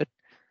one asset.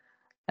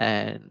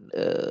 And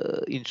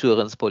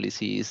insurance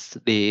policies,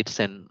 dates,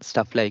 and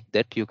stuff like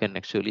that, you can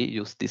actually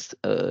use this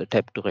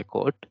tab to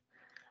record.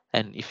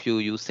 And if you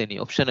use any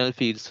optional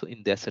fields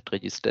in the asset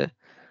register,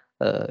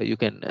 you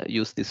can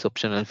use this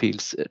optional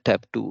fields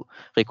tab to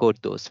record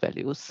those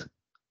values.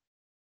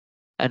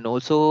 And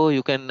also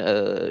you can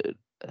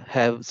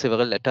have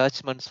several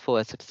attachments for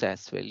assets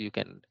as well. You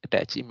can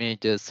attach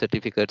images,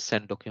 certificates,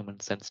 and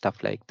documents and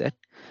stuff like that.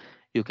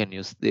 You can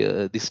use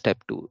this tab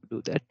to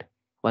do that.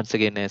 Once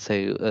again, as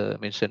I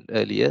mentioned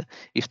earlier,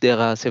 if there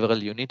are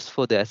several units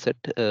for the asset,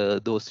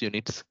 those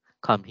units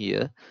come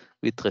here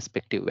with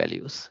respective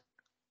values.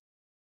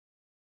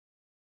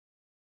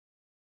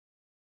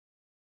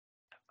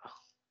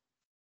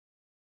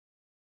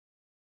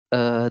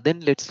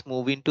 Then let's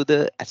move into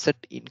the asset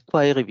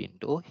inquiry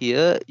window.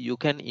 Here you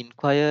can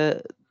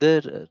inquire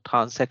the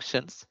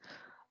transactions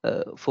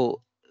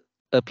for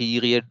a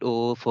period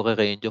or for a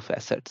range of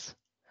assets,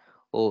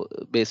 or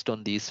based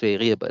on these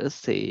variables.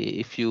 Say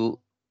if you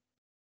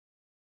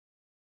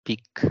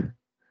pick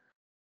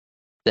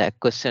the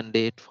acquisition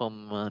date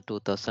from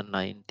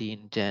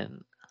 2019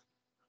 Jan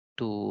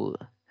to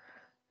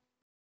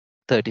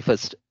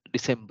 31st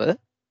December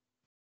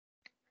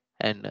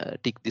and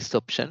tick this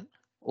option,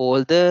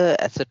 all the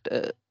asset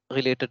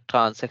related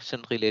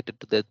transaction related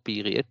to that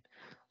period,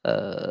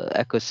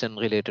 acquisition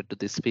related to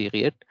this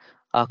period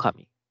are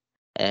coming.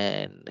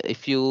 And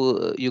if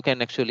you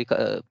can actually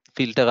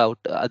filter out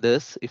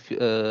others if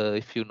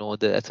you know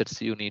the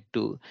assets you need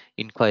to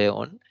inquire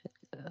on.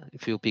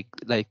 If you pick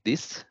like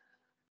this,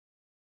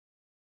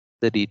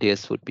 the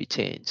details would be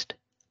changed.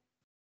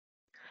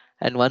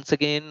 And once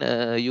again,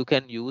 you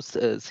can use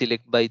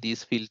select by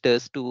these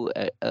filters to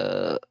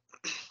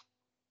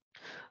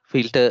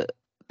filter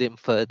them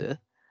further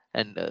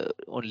and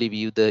only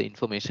view the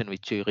information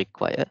which you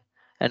require.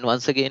 And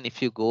once again,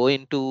 if you go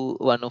into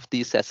one of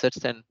these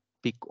assets and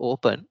pick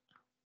open,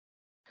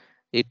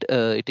 it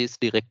is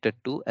directed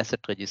to asset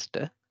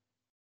register,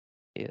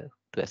 here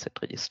to asset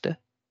register,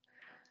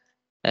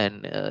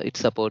 and it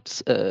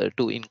supports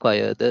to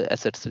inquire the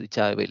assets which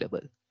are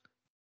available.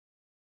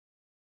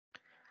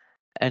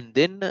 And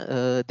then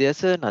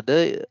there's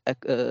another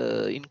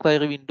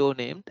inquiry window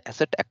named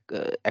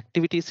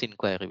activities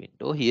inquiry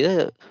window.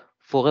 Here,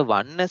 for a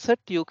one asset,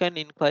 you can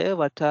inquire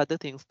what are the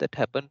things that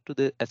happen to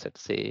the asset.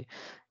 Say,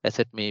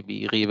 asset may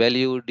be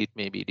revalued, it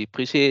may be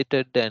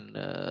depreciated, and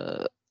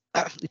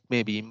it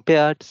may be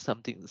impaired.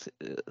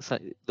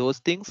 Those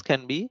things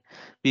can be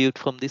viewed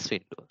from this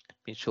window. Let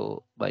me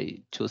show by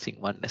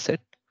choosing one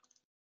asset.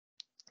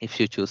 If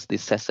you choose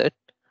this asset,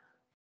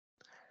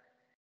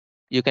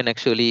 you can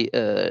actually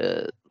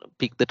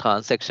pick the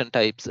transaction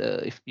types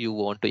if you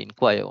want to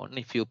inquire on.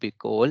 If you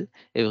pick all,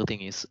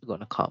 everything is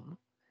gonna come.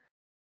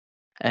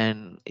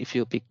 And if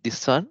you pick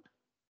this one,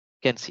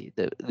 you can see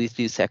this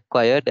is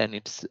acquired and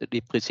it's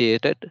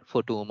depreciated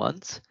for 2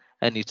 months,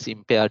 and it's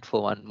impaired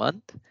for 1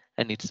 month,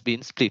 and it's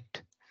been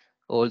split.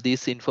 All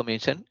this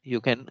information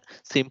you can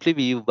simply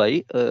view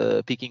by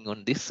picking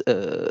on this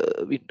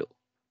window.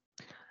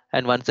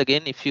 And once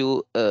again, if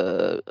you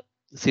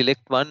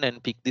select one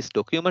and pick this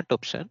document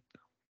option,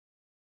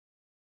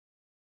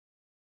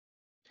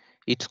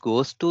 it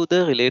goes to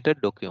the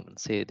related document.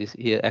 Say this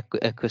here,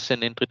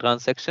 acquisition entry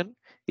transaction,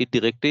 it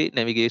directly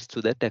navigates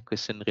to that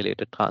acquisition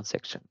related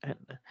transaction.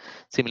 And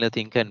similar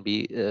thing can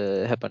be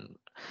happen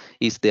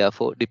is there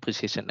for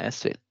depreciation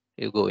as well.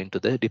 You go into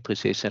the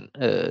depreciation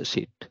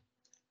sheet.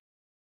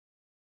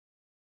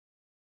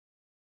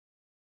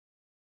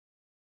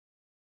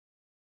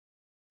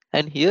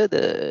 And here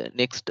the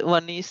next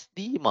one is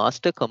the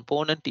master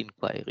component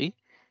inquiry.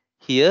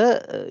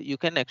 Here you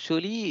can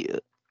actually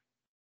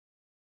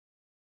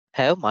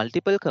have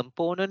multiple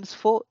components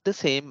for the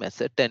same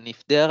asset, and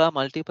if there are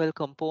multiple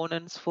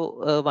components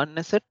for one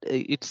asset,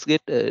 it's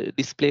get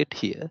displayed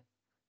here.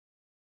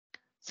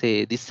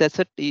 Say this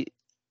asset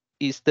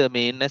is the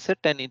main asset,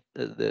 and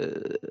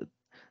the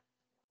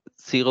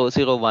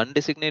 001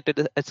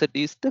 designated asset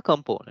is the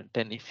component,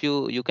 and if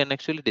you can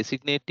actually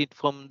designate it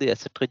from the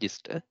asset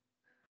register.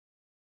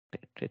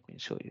 Let me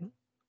show you.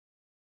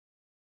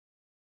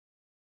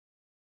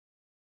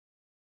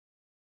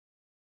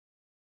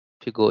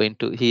 If you go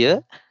into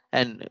here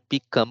and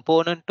pick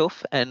component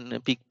of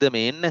and pick the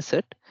main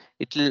asset,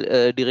 it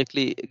will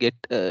directly get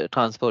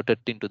transported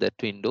into that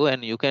window,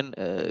 and you can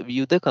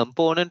view the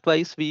component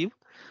wise view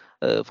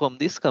from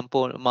this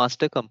component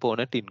master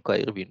component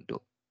inquiry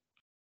window.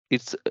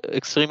 It's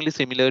extremely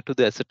similar to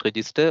the asset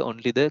register,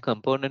 only the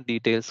component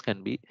details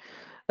can be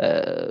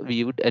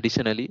viewed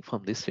additionally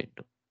from this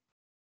window.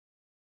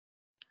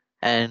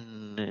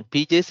 And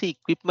PJC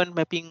equipment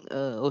mapping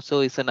also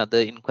is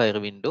another inquiry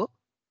window.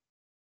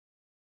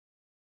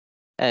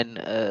 And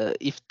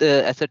if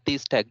the asset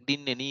is tagged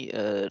in any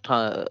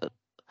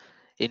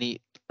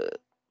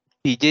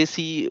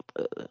PJC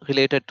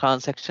related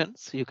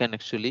transactions, you can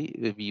actually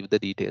view the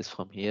details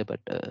from here.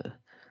 But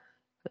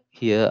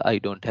here I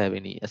don't have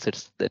any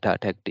assets that are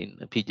tagged in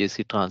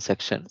PJC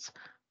transactions.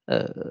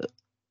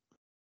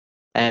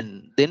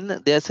 And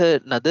then there's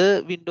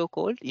another window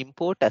called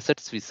import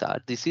assets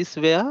wizard. This is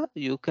where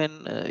you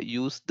can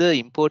use the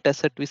import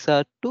asset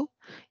wizard to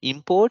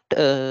import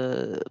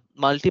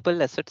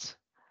multiple assets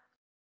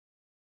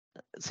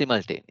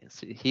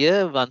simultaneously.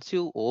 Here, once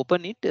you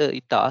open it,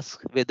 it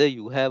asks whether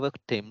you have a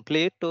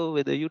template or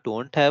whether you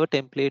don't have a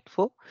template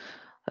for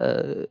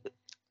uh,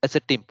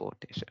 asset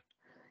importation.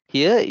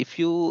 Here, if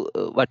you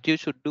what you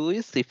should do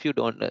is, if you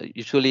don't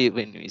usually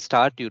when you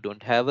start you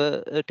don't have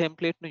a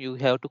template, no, you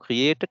have to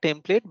create a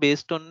template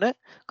based on the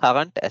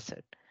current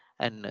asset,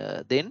 and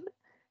then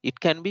it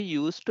can be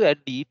used to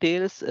add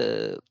details,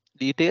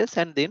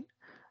 and then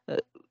uh,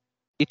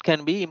 it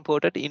can be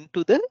imported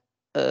into the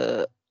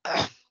uh,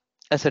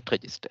 asset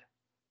register.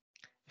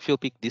 If you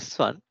pick this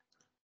one,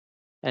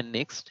 And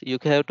next, you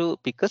have to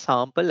pick a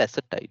sample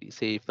asset ID.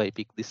 Say if I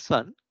pick this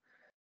one,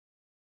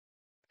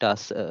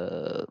 does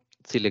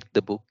select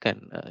the book,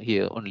 and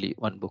here only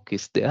one book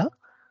is there.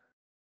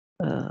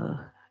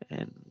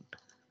 And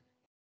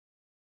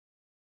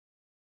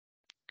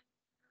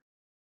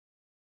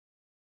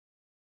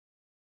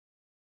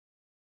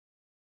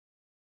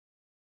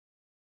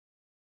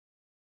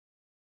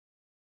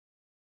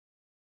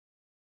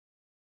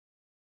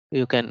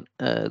you can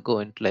go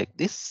into like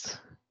this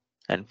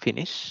and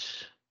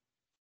finish.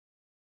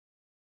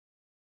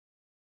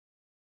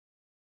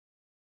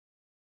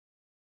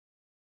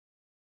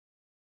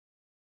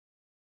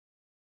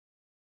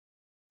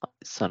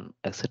 Some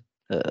asset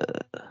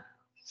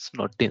it's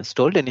not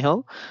installed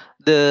anyhow.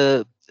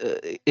 The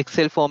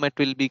Excel format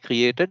will be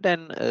created,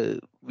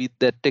 and with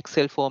that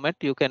Excel format,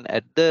 you can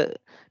add the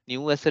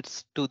new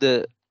assets to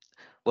the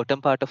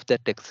bottom part of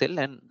that Excel,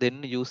 and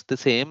then use the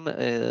same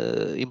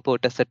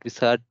import asset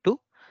wizard to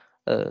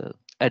uh,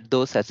 add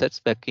those assets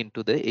back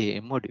into the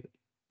AM module.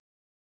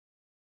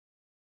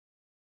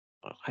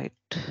 All right.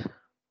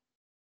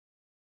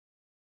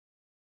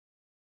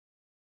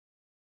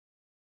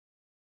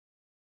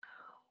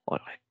 All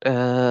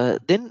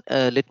right. Then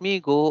let me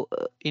go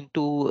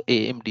into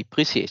AM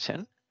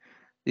depreciation.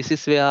 This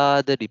is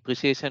where the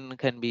depreciation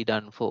can be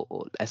done for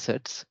all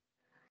assets.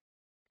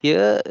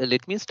 Here,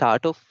 let me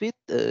start off with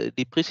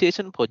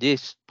depreciation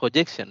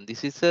projection.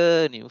 This is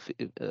a new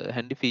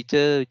handy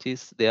feature which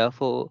is there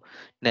for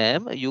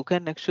NAM. You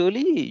can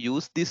actually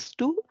use this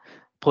to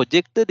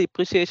project the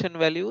depreciation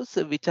values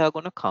which are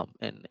going to come.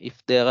 And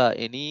if there are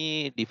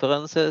any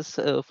differences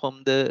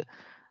from the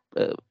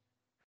uh,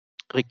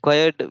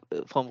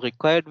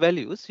 required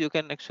values, you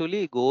can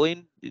actually go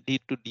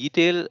into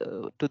detail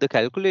to the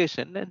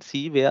calculation and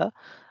see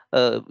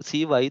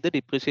see why the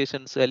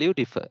depreciations value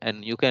differ,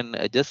 and you can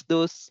adjust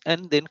those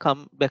and then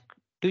come back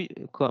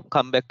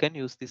and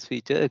use this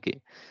feature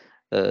again.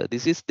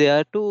 This is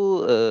there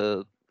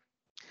to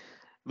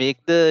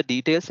make the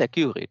details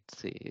accurate.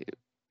 See,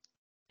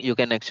 you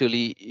can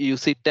actually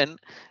use it and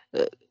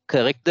uh,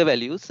 correct the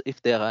values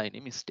if there are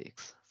any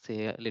mistakes.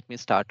 Say, let me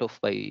start off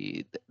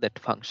by that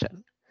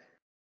function.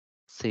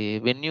 Say,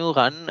 when you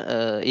run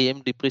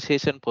AM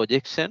depreciation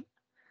projection,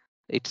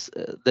 it's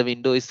the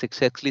window is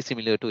exactly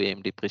similar to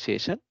AM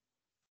depreciation.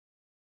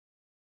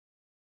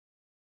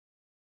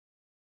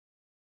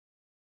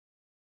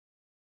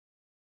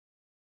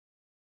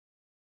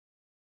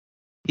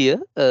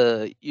 Here,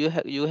 you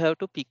have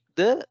to pick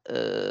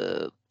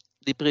the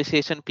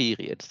depreciation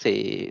period.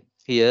 Say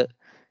here,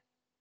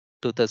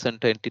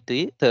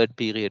 2023 third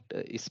period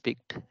is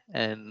picked,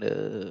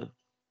 and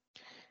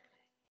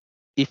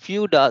if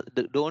you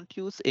don't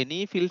use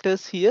any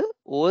filters here,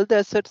 all the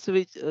assets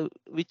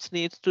which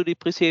needs to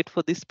depreciate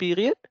for this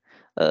period,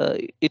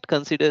 it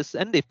considers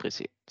and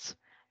depreciates.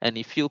 And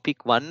if you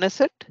pick one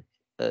asset,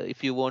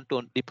 if you want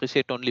to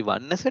depreciate only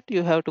one asset,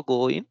 you have to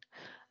go in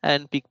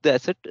and pick the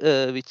asset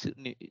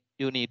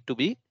you need to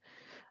be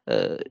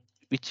uh,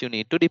 which you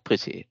need to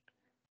depreciate.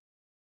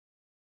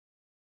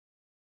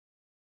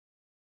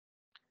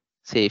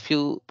 Say if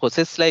you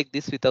process like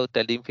this without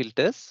adding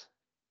filters,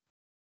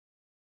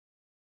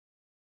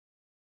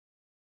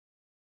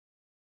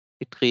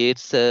 it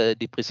creates a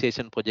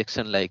depreciation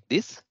projection like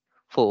this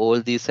for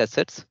all these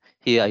assets.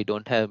 Here I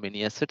don't have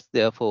many assets,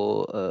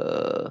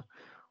 therefore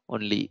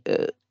only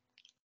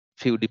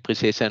few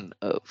depreciation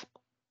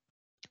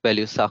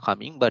values are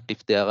coming. But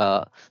if there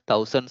are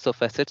thousands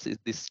of assets,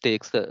 this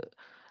takes a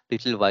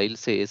little while.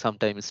 Say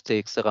sometimes it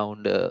takes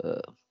around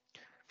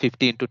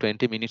 15 to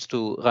 20 minutes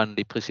to run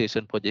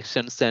depreciation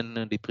projections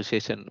and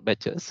depreciation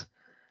batches.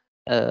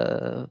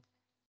 Uh,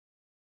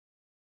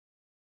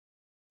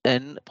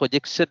 and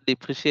projection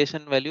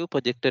depreciation value,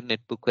 projected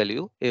net book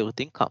value,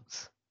 everything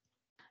comes.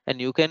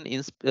 And you can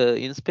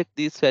inspect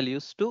these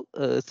values to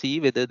see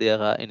whether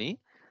there are any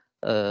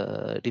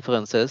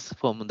differences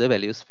from the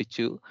values which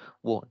you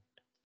want.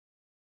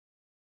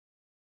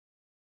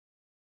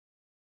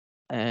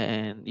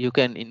 And you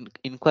can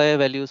inquire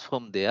values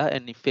from there,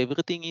 and if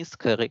everything is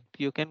correct,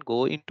 you can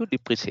go into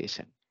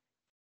depreciation.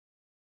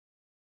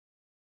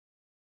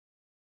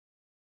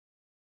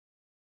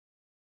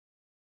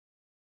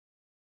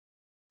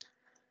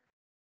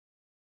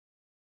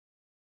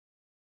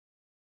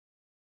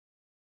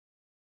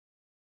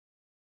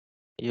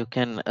 You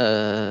can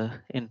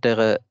enter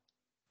a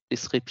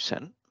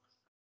description.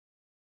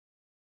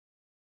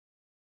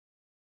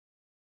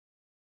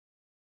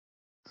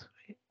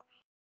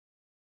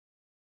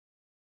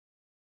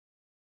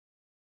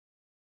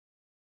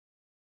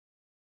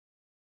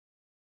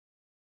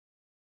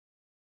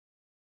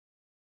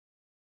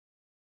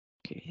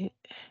 Okay,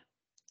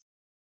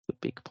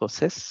 big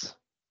process,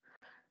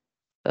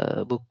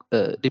 book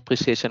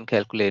depreciation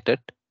calculated,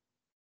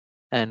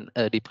 and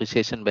a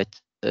depreciation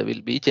batch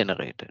will be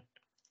generated.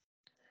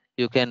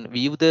 You can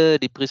view the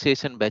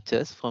depreciation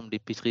batches from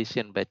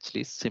depreciation batch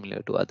list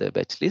similar to other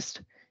batch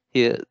list.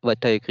 Here,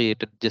 what I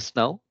created just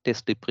now,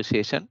 test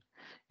depreciation,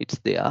 it's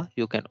there.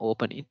 You can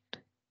open it.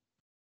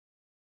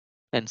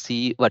 and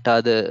see what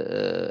are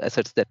the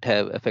assets that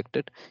have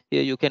affected.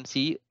 Here you can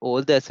see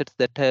all the assets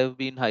that have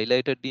been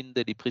highlighted in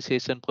the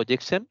depreciation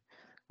projection.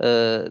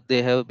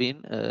 They have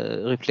been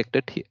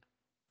reflected here.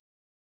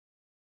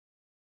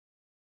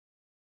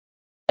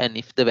 And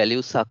if the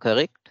values are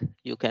correct,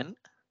 you can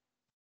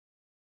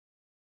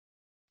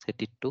set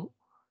it to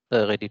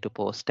ready to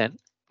post and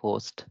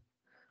post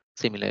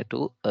similar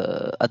to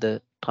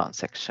other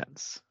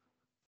transactions.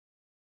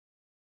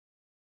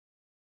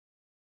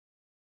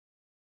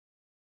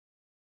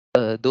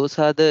 Those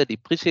are the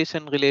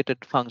depreciation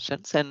related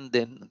functions, and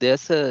then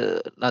there's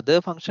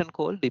another function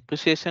called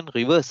depreciation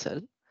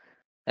reversal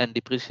and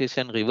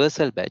depreciation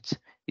reversal batch.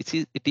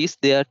 It is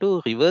there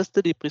to reverse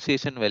the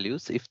depreciation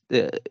values if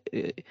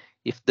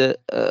the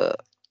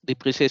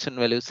depreciation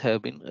values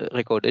have been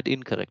recorded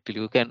incorrectly.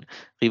 You can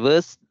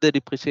reverse the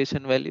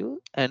depreciation value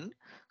and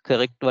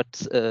correct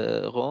what's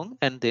wrong,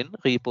 and then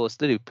repost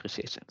the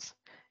depreciations.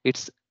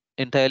 It's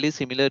entirely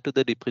similar to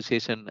the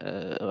depreciation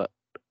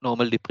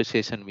normal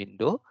depreciation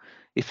window.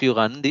 If you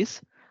run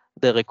this,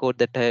 the record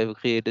that I have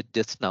created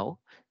just now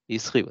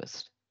is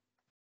reversed.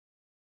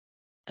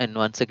 And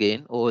once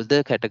again, all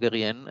the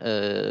category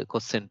and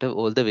cost center,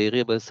 all the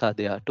variables are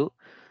there to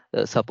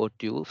support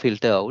you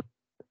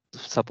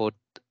support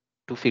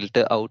to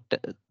filter out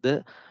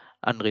the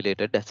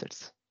unrelated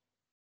assets.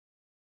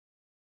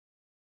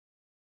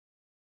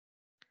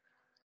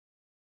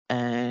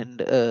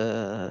 And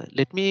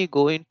let me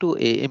go into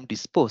AM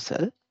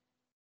disposal.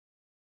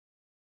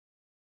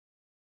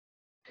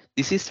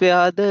 This is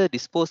where the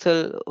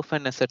disposal of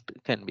an asset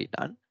can be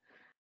done.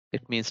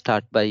 Let me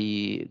start by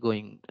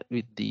going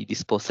with the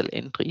disposal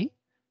entry.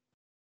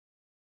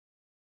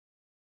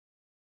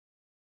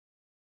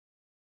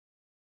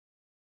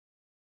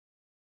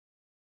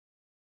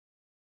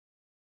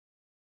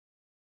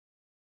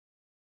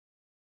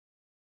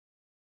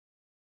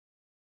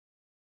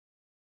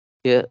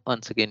 Here,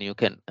 once again, you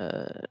can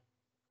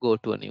go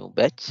to a new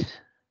batch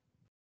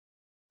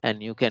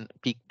and you can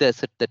pick the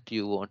asset that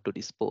you want to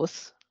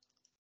dispose.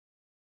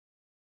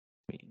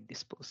 Let me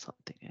dispose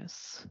something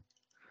else,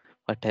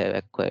 what I have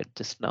acquired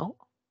just now.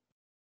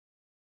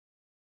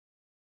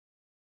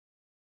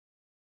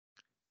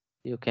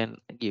 You can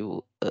give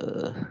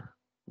a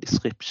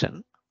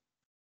description.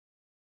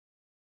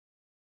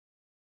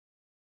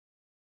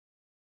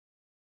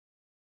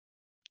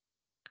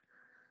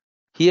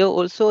 Here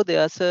also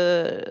there's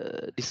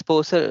a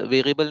disposal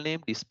variable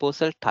name,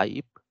 disposal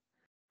type,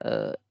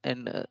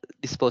 and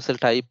disposal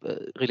type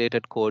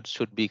related code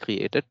should be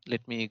created.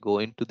 Let me go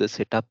into the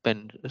setup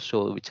and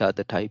show which are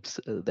the types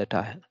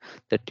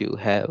that you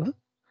have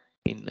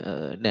in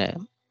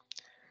NAM.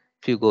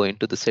 If you go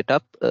into the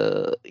setup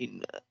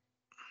in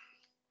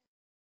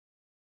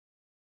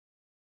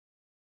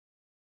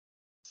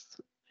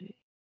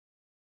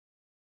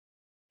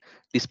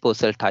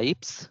disposal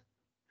types,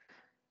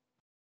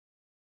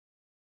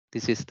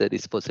 this is the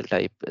disposal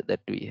type that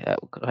we have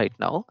right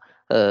now.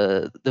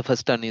 The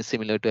first one is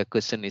similar to a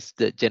question is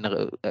the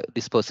general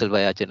disposal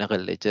via general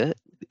ledger.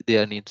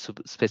 There needs to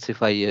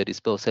specify a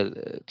disposal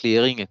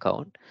clearing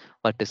account.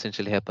 What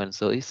essentially happens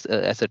so is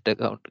asset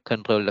account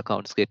controlled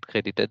accounts get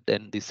credited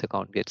and this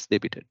account gets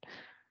debited.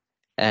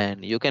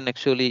 And you can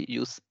actually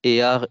use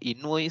AR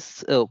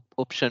invoice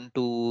option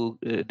to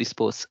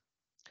dispose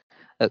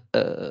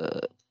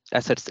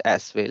assets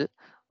as well.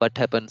 What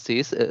happens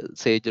is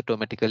Sage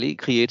automatically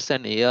creates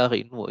an AR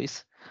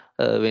invoice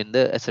when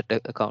the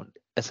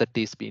asset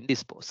is being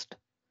disposed.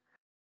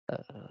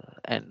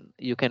 And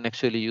you can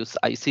actually use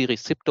IC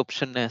receipt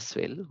option as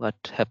well. What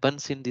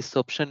happens in this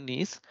option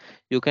is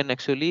you can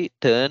actually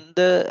turn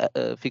the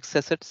fixed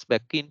assets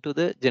back into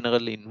the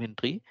general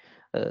inventory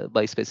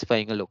by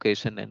specifying a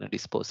location and a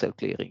disposal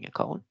clearing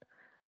account.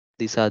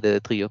 These are the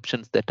three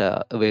options that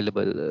are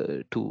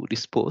available to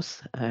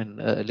dispose. And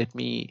let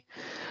me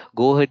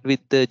go ahead with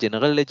the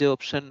general ledger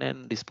option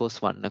and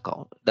dispose one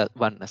account, that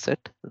one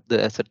asset,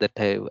 the asset that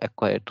I have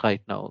acquired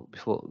right now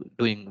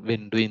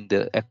when doing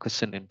the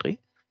acquisition entry.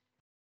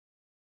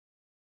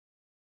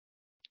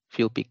 If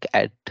you pick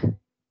add,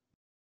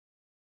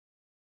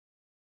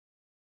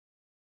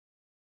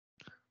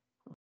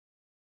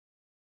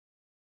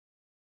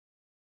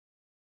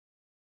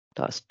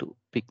 task to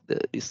pick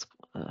this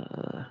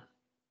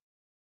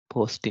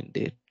posting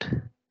date.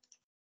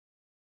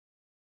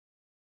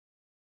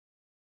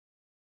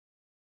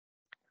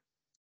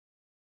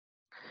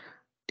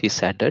 It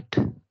is added.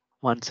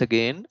 Once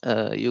again,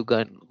 you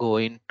can go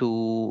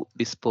into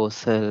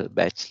disposal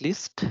batch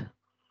list.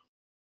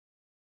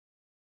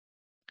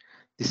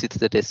 This is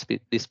the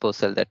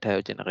disposal that I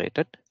have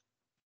generated.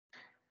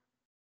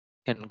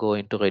 Can go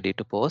into ready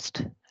to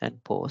post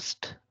and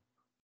post.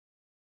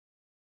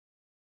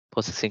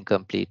 Processing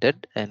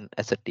completed and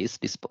asset is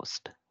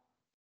disposed.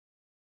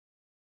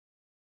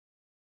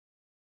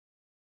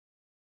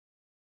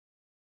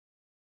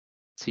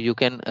 So you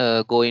can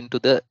go into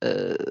the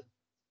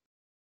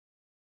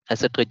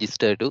asset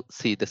register to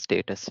see the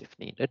status if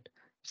needed.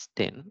 It's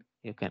 10.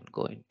 You can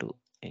go into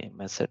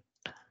asset.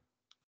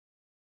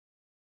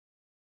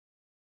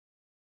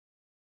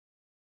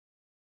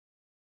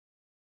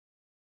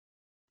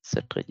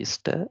 Set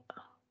register.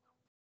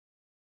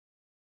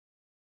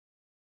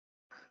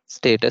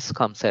 Status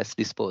comes as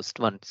disposed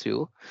once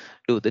you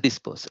do the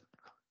disposal.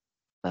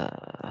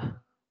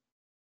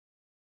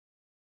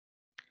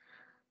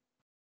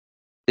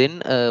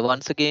 Then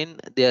once again,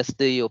 there's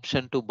the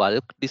option to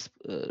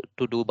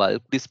to do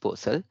bulk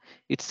disposal.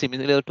 It's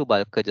similar to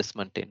bulk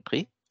adjustment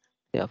entry.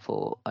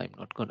 Therefore, I'm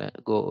not gonna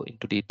go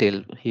into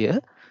detail here.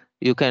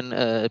 You can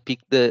pick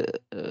the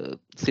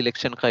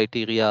selection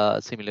criteria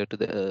similar to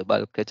the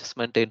bulk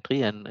adjustment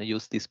entry and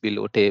use this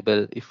below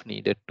table if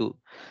needed to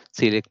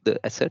select the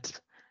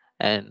assets.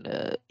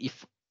 And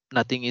if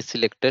nothing is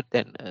selected,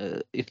 then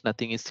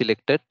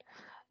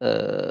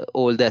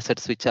all the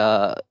assets which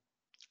are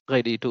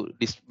ready to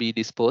be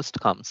disposed to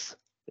comes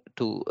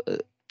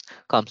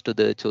to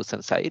the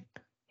chosen site.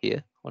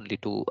 Here only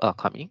two are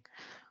coming,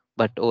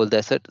 but all the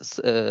assets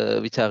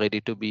which are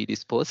ready to be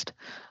disposed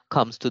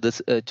comes to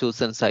the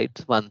chosen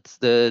site once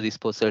the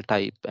disposal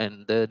type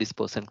and the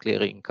disposal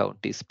clearing count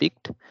is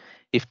picked.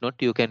 If not,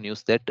 you can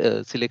use that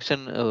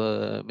selection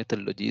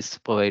methodologies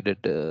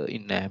provided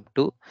in NAM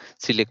to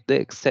select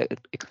the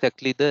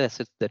exactly the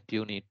assets that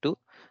you need to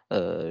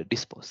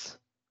dispose.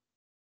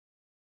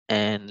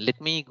 And let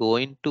me go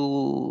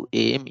into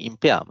AM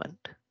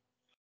impairment.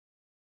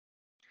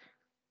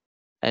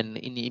 And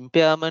in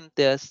impairment,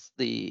 there's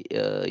the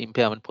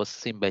impairment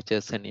processing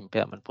batches and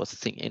impairment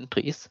processing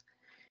entries.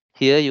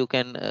 Here you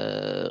can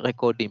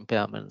record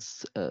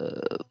impairments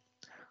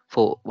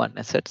for one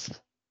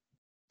assets.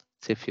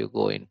 So if you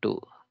go into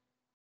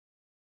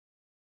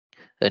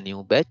a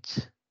new batch,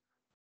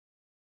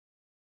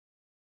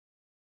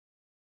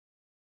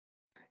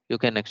 you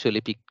can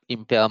actually pick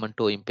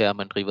impairment or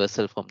impairment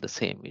reversal from the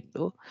same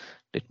window.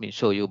 Let me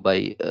show you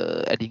by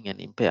adding an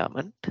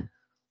impairment.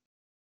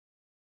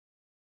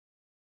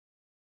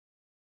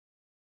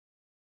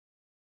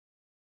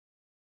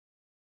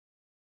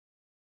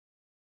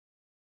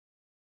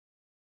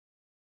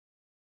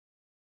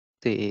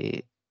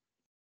 Say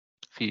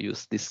if you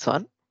use this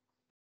one,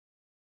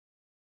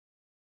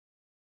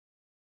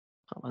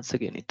 once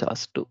again it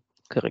asks to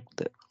correct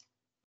the.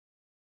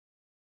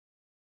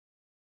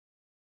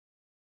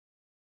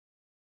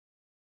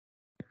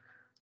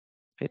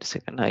 Wait a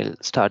second, I'll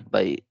start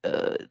by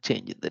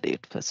changing the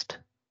date first.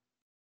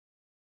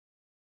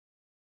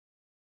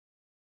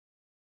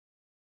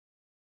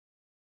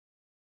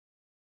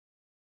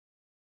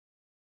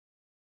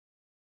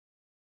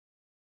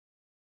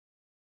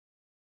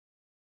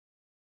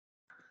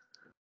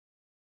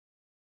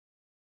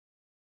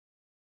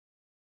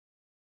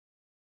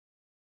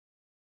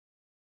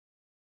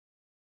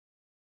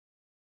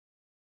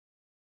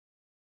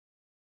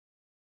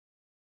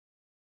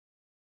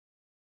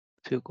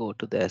 If you go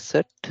to the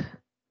asset,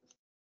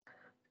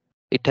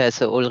 it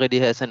already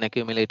has an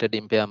accumulated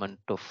impairment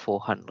of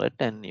 400,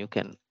 and you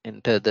can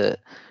enter the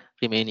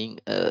remaining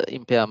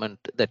impairment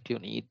that you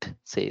need,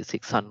 say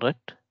 600,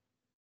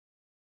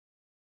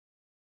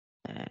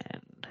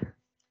 and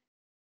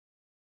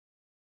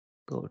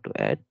go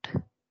to add.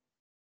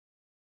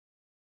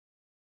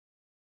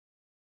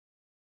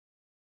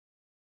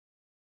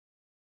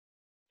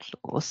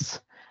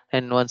 Close.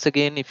 And once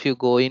again, if you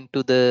go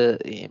into the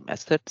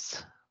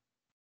assets,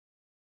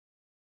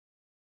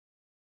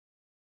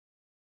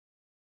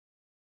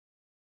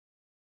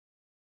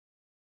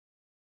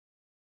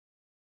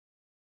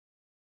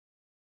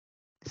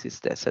 this is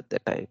the asset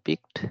that I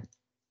picked.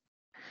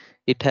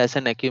 It has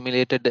an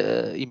accumulated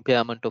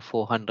impairment of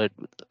 400.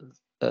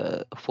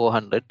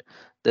 400.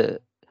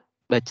 The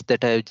batch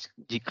that I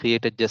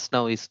created just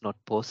now is not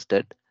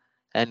posted,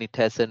 and it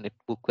has a net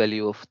book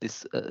value of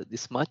this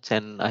much,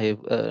 and I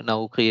have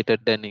now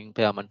created an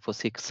impairment for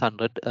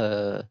 600,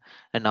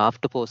 and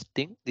after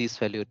posting, these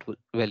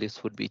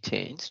values would be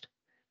changed.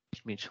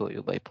 Let me show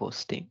you by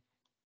posting.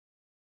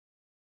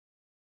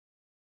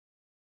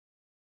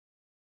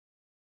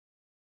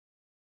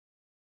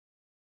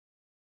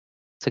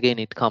 So again,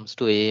 it comes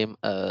to AM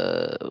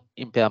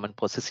impairment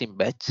processing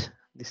batch.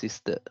 This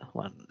is the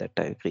one that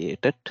I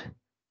created.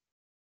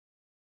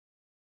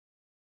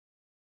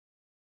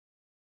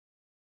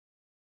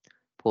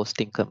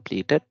 Posting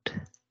completed.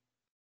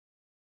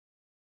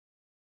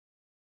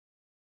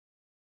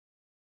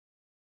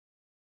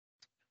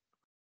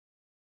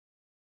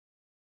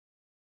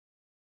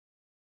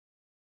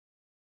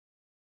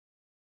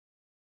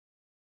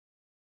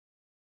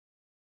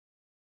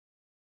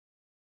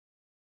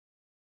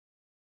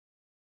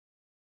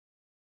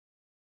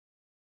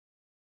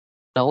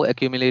 Now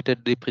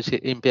accumulated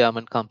depreciation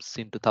impairment comes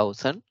into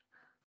 1000,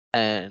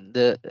 and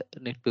the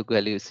net book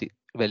value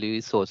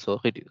is also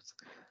reduced.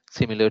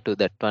 Similar to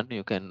that one,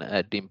 you can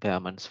add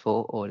impairments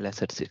for all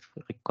assets if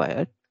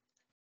required.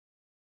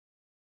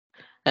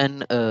 And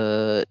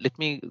let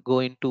me go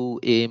into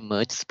a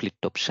merge split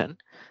option.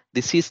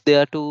 This is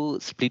there to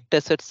split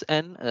assets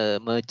and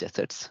merge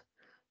assets.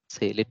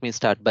 Say, let me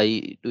start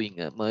by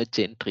doing a merge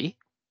entry.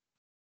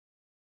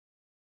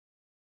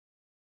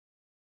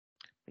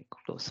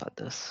 Close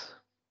others.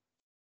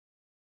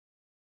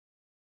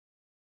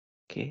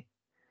 Okay.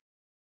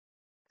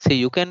 So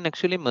you can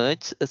actually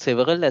merge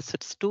several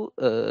assets to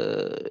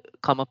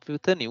come up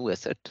with a new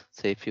asset.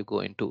 Say if you go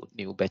into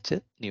new batch,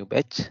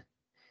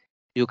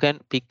 you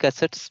can pick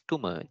assets to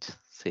merge.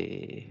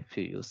 Say if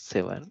you use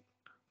 7,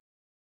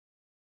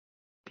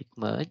 pick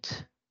merge,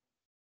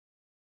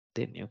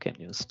 then you can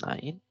use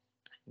 9,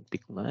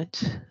 pick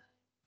merge.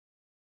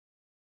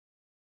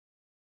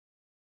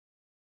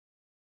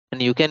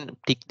 And you can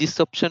tick this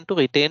option to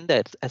retain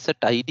that asset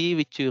ID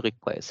which you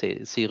require,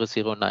 say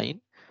 009.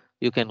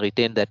 You can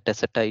retain that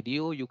asset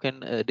ID, or you can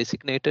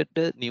designate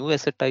the new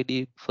asset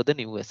ID for the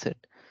new asset.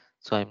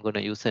 So I'm going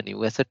to use a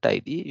new asset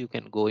ID. You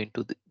can go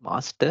into the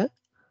master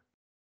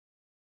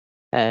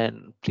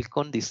and click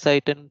on this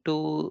item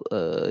to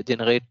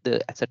generate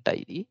the asset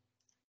ID.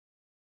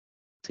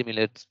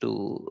 Similar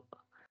to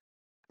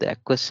the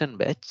acquisition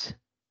batch,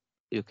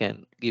 you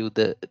can give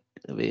the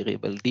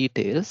variable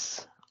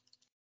details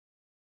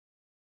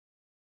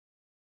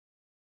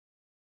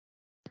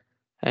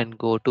and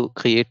go to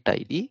create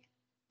ID.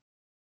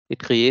 It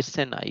creates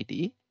an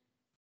ID.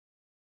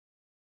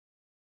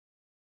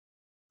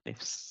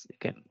 If you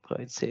can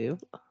provide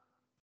save.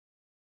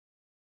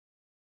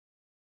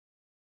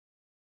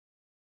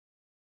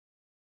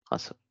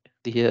 Awesome.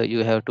 Here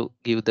you have to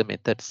give the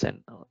methods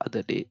and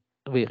other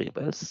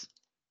variables.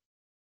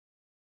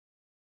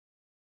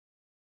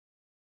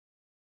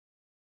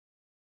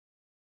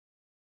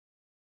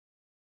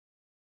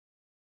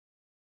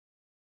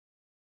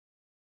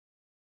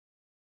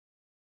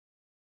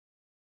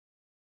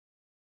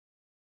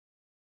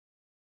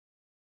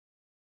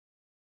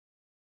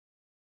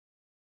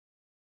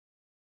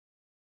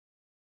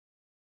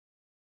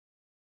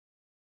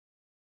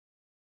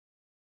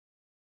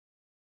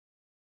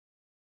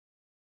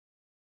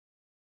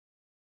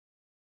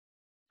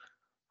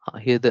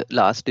 Here the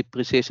last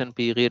depreciation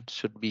period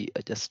should be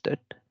adjusted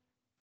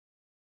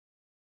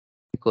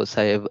because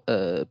I have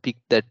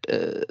picked that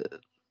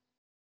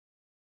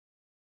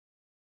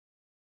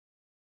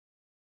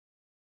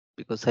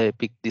because I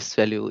picked this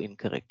value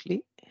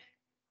incorrectly.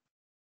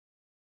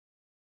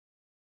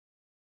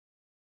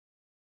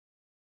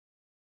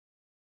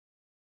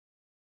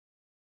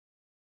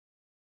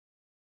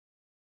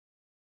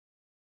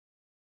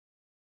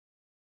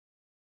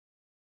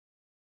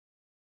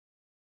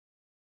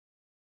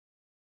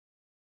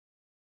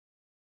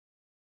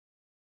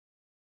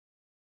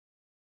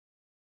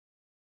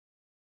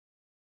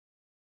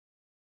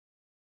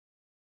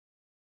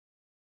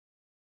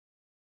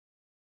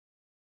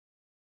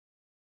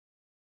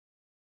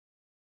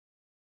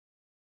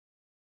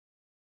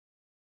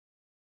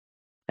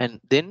 And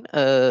then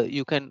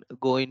you can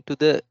go into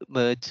the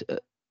merge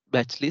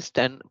batch list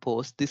and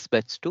post this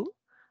batch to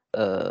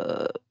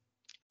uh,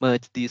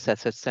 merge these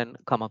assets and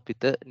come up with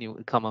the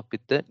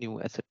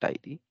new asset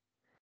ID.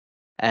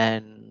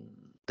 And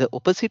the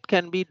opposite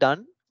can be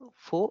done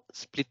for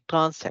split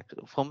transaction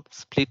from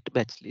split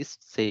batch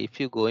list. Say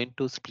if you go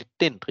into split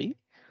entry,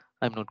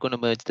 I'm not going to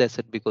merge the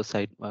asset because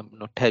I'm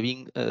not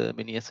having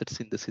many assets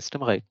in the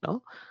system right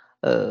now.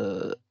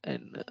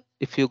 And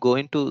if you go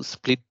into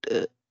split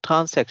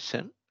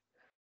transaction,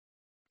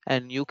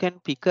 and you can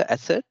pick a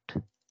asset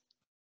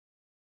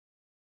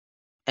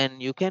and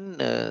you can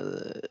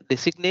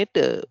designate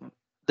the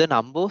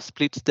number of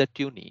splits that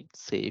you need.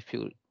 Say if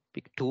you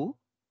pick 2,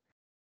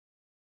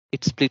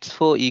 it splits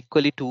for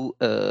equally 2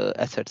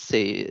 assets.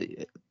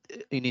 Say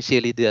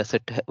initially the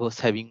asset was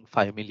having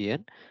 5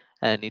 million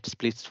and it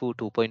splits for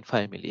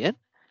 2.5 million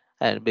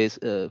and with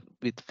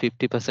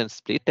 50%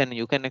 split, and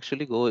you can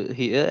actually go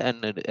here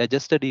and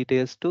adjust the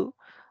details to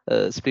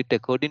split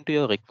according to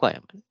your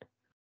requirement.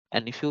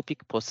 And if you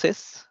pick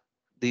process,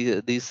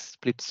 these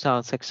split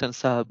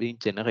transactions are being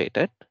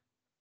generated.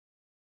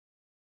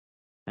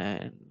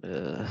 And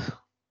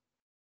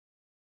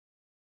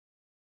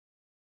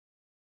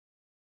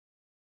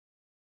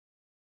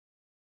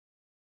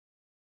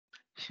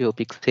if you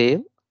pick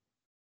save,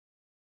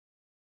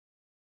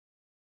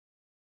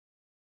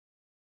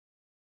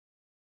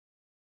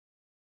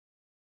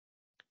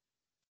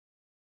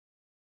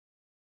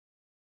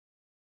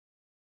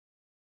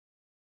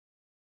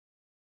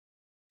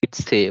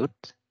 it's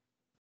saved.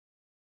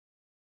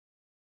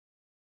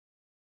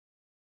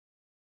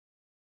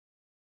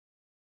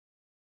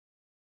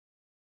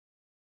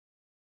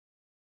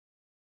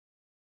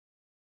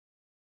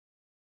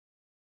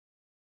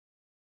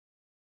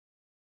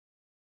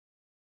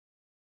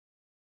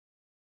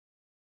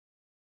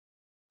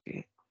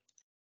 Okay.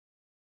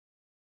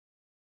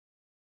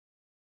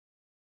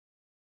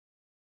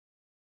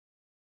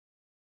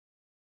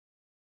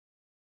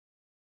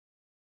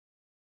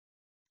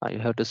 You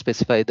have to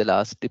specify the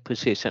last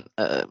depreciation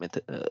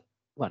method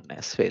one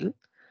as well.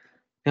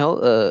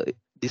 Now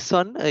this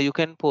one you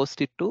can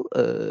post it to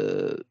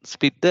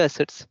split the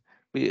assets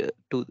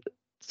to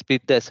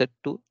split the asset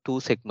to 2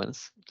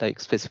 segments like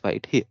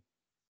specified here.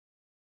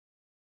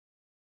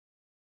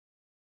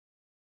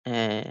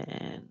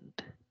 And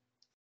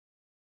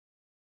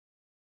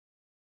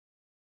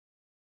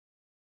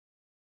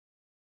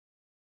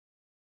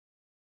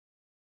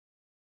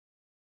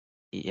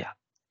yeah,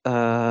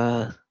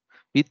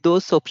 With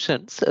those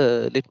options,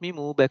 let me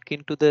move back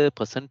into the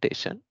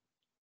presentation.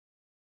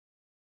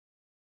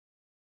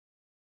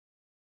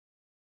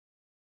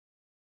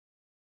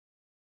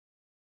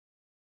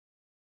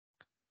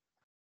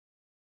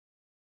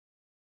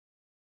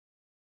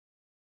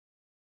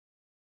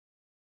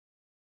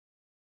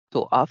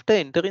 So after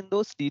entering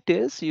those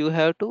details, you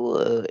have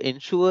to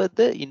ensure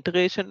the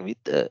integration with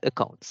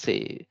accounts.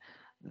 Say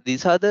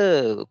these are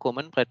the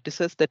common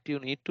practices that you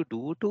need to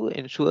do to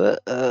ensure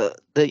the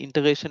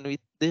integration with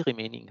the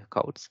remaining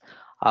accounts.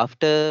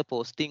 After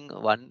posting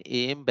one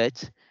AM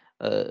batch,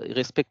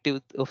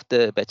 irrespective of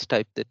the batch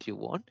type that you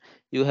want,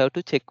 you have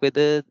to check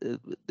whether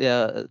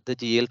the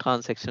GL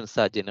transactions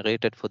are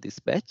generated for this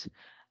batch.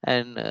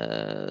 And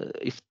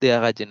if they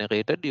are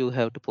generated, you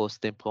have to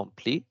post them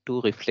promptly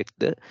to reflect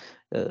the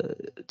uh,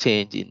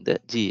 change in the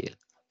GL.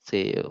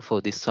 Say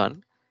for this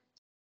one,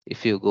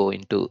 if you go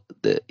into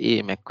the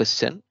AMAC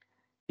question,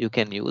 you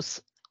can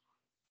use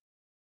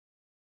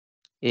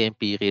AM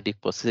periodic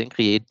processing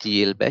create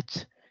GL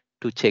batch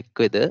to check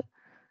whether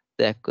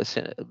the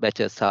question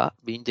batches are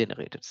being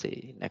generated.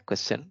 Say in a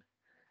question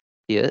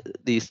here,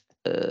 these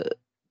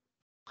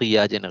three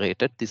are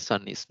generated, this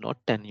one is not,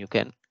 and you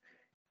can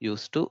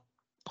use to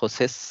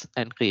process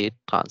and create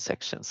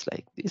transactions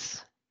like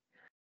this.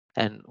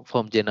 And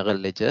from general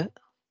ledger,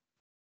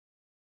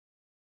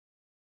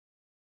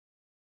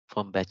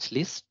 from batch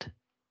list,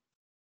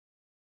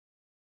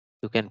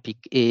 you can pick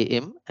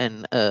AM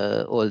and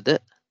all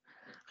the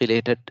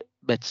related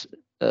batch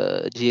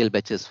GL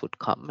batches would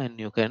come, and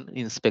you can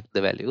inspect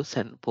the values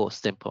and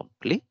post them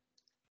promptly.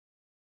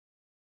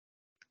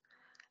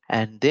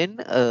 And then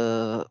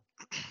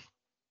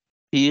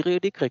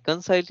periodic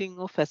reconciling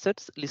of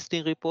assets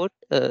listing report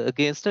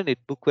against the net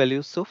book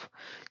values of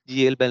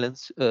GL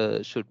balance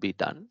should be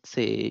done.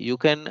 Say you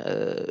can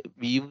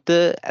view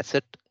the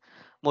asset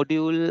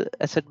module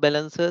asset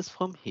balances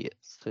from here.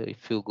 So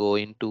if you go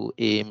into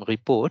AM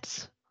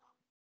reports,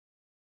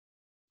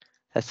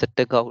 asset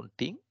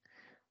accounting,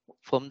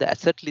 from the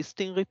asset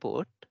listing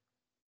report,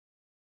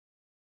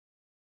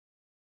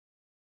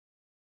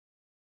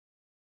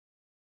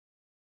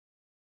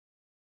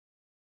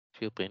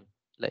 if you print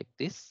like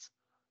this,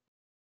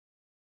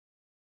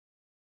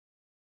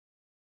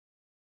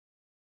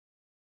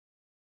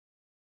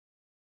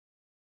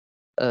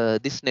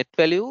 this net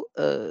value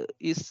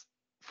is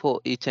for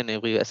each and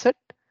every asset,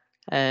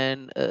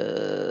 and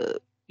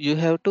you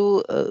have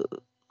to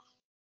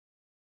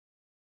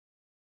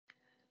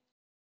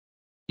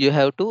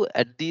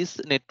add these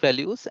net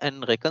values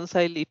and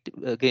reconcile it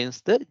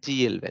against the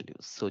GL values.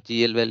 So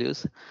GL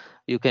values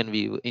you can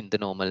view in the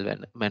normal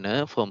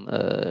manner from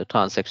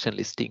transaction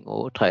listing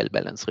or trial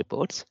balance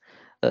reports.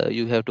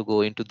 You have to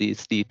go into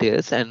these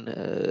details and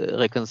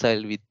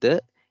reconcile with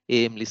the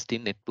AM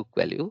listing net book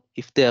value.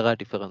 If there are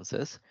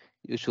differences,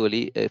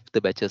 usually if the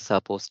batches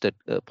are posted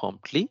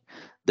promptly,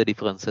 the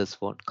differences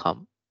won't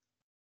come.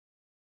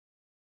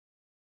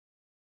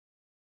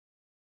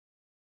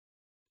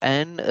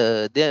 And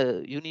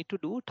there you need to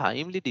do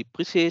timely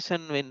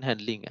depreciation when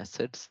handling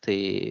assets.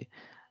 Say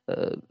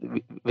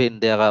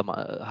when there are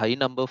high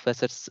number of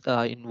assets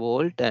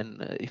involved,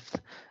 and if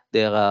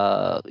there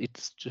are,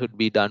 it should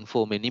be done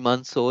for many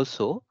months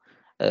also.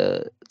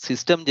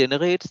 System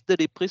generates the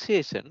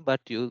depreciation,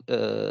 but you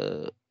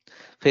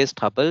face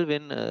trouble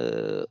when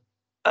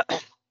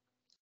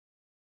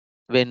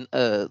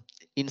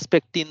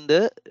inspecting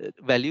the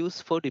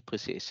values for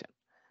depreciation.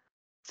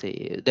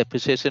 Say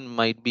depreciation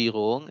might be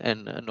wrong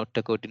and not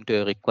according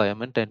to a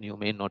requirement, and you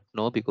may not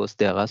know because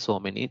there are so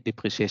many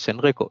depreciation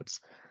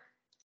records.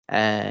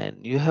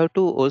 And you have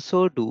to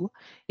also do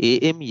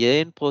AM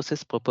year-end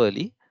process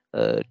properly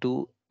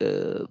to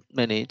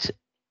manage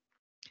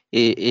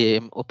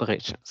AM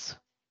operations.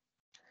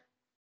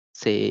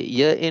 Say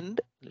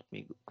year-end, let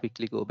me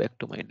quickly go back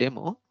to my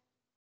demo.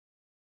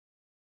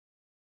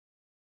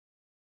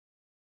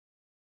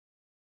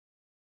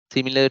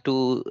 Similar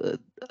to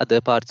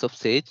other parts of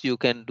Sage, you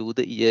can do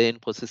the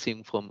year-end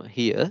processing from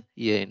here,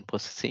 year-end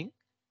processing.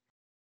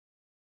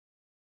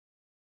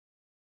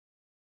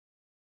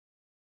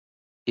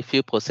 If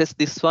you process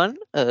this one,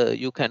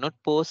 you cannot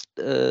post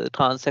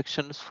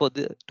transactions for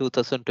the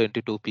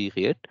 2022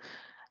 period.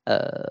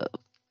 Uh,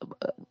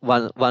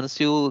 once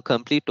you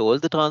complete all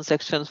the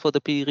transactions for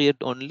the period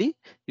only,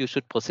 you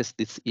should process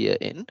this year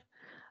end.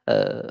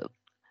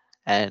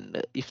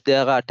 And if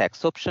there are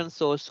tax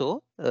options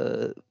also,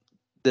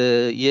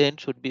 the year end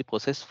should be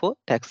processed for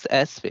tax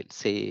as well.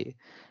 Say,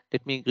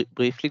 let me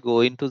briefly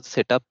go into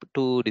setup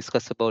to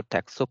discuss about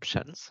tax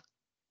options.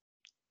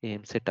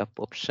 Setup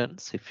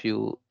options. If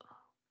you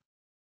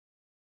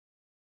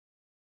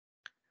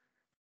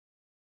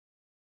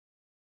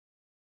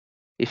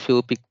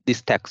pick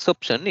this tax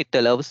option, it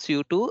allows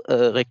you to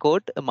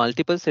record a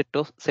multiple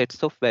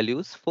sets of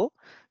values for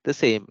the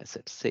same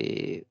asset.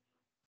 Say,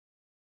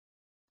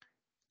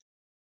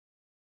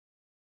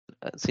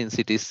 since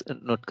it is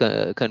not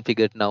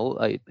configured now,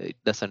 it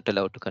doesn't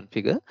allow to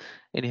configure.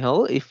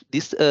 Anyhow, if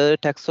this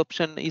tax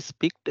option is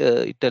picked,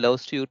 it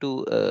allows you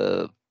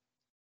to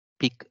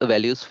pick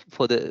values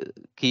for the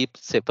keep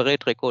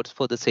separate records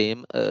for the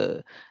same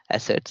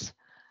assets,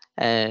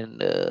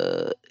 and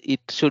it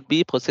should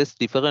be processed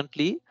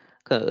differently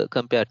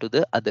compared to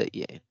the other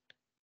year.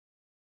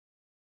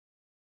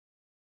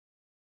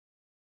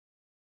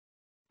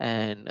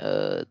 And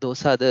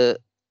those are the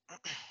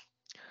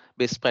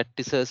best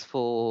practices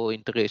for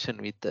integration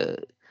with the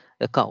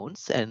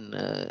accounts. And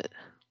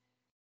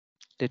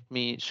let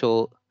me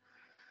show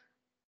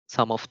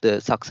some of the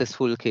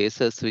successful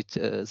cases which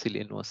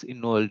ZILLIONe was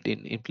involved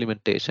in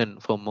implementation.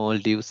 From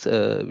Maldives,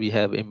 we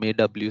have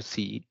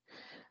MAWC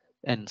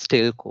and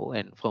Stelco,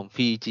 and from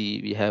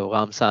Fiji, we have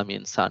Ramsamy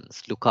and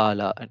Sons,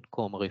 Lucala and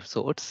Coma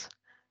Resorts.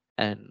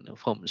 And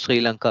from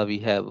Sri Lanka, we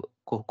have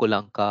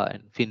Kokolanka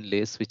and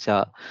Finlays, which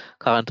are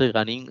currently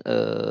running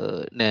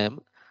NAM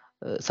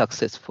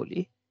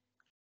successfully.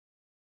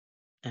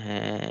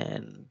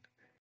 And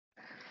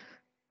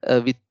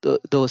with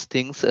those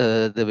things,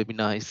 the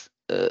webinar is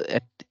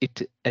at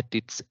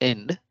its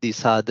end.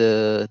 These are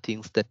the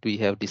things that we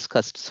have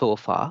discussed so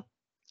far.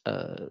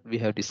 We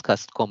have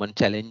discussed common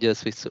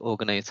challenges which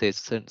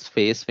organizations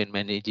face when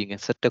managing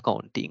asset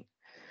accounting.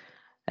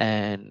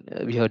 And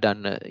we have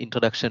done an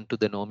introduction to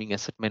the norming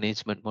asset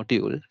management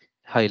module,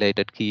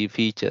 highlighted key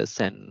features,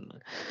 and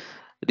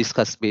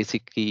discussed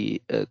basic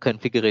key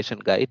configuration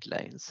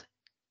guidelines,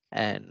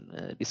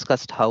 and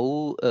discussed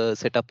how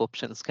setup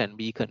options can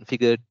be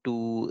configured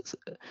to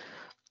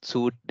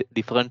suit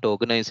different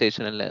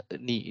organizational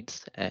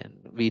needs. And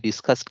we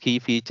discussed key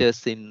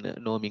features in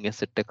norming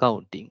asset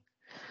accounting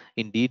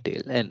in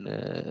detail,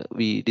 and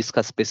we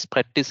discussed best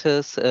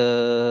practices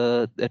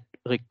that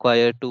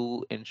require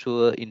to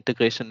ensure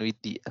integration with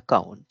the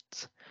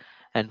accounts.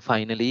 And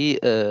finally,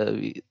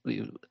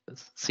 we've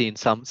seen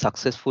some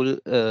successful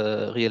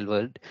real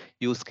world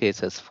use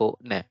cases for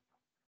NAM.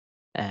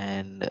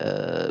 And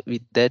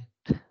with that,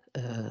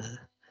 the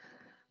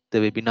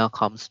webinar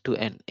comes to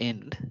an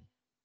end.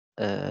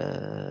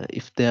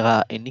 If there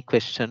are any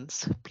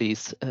questions,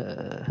 please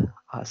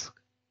ask.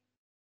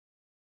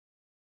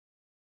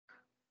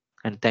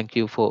 And thank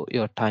you for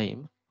your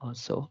time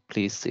also.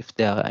 Please, if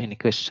there are any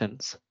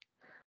questions,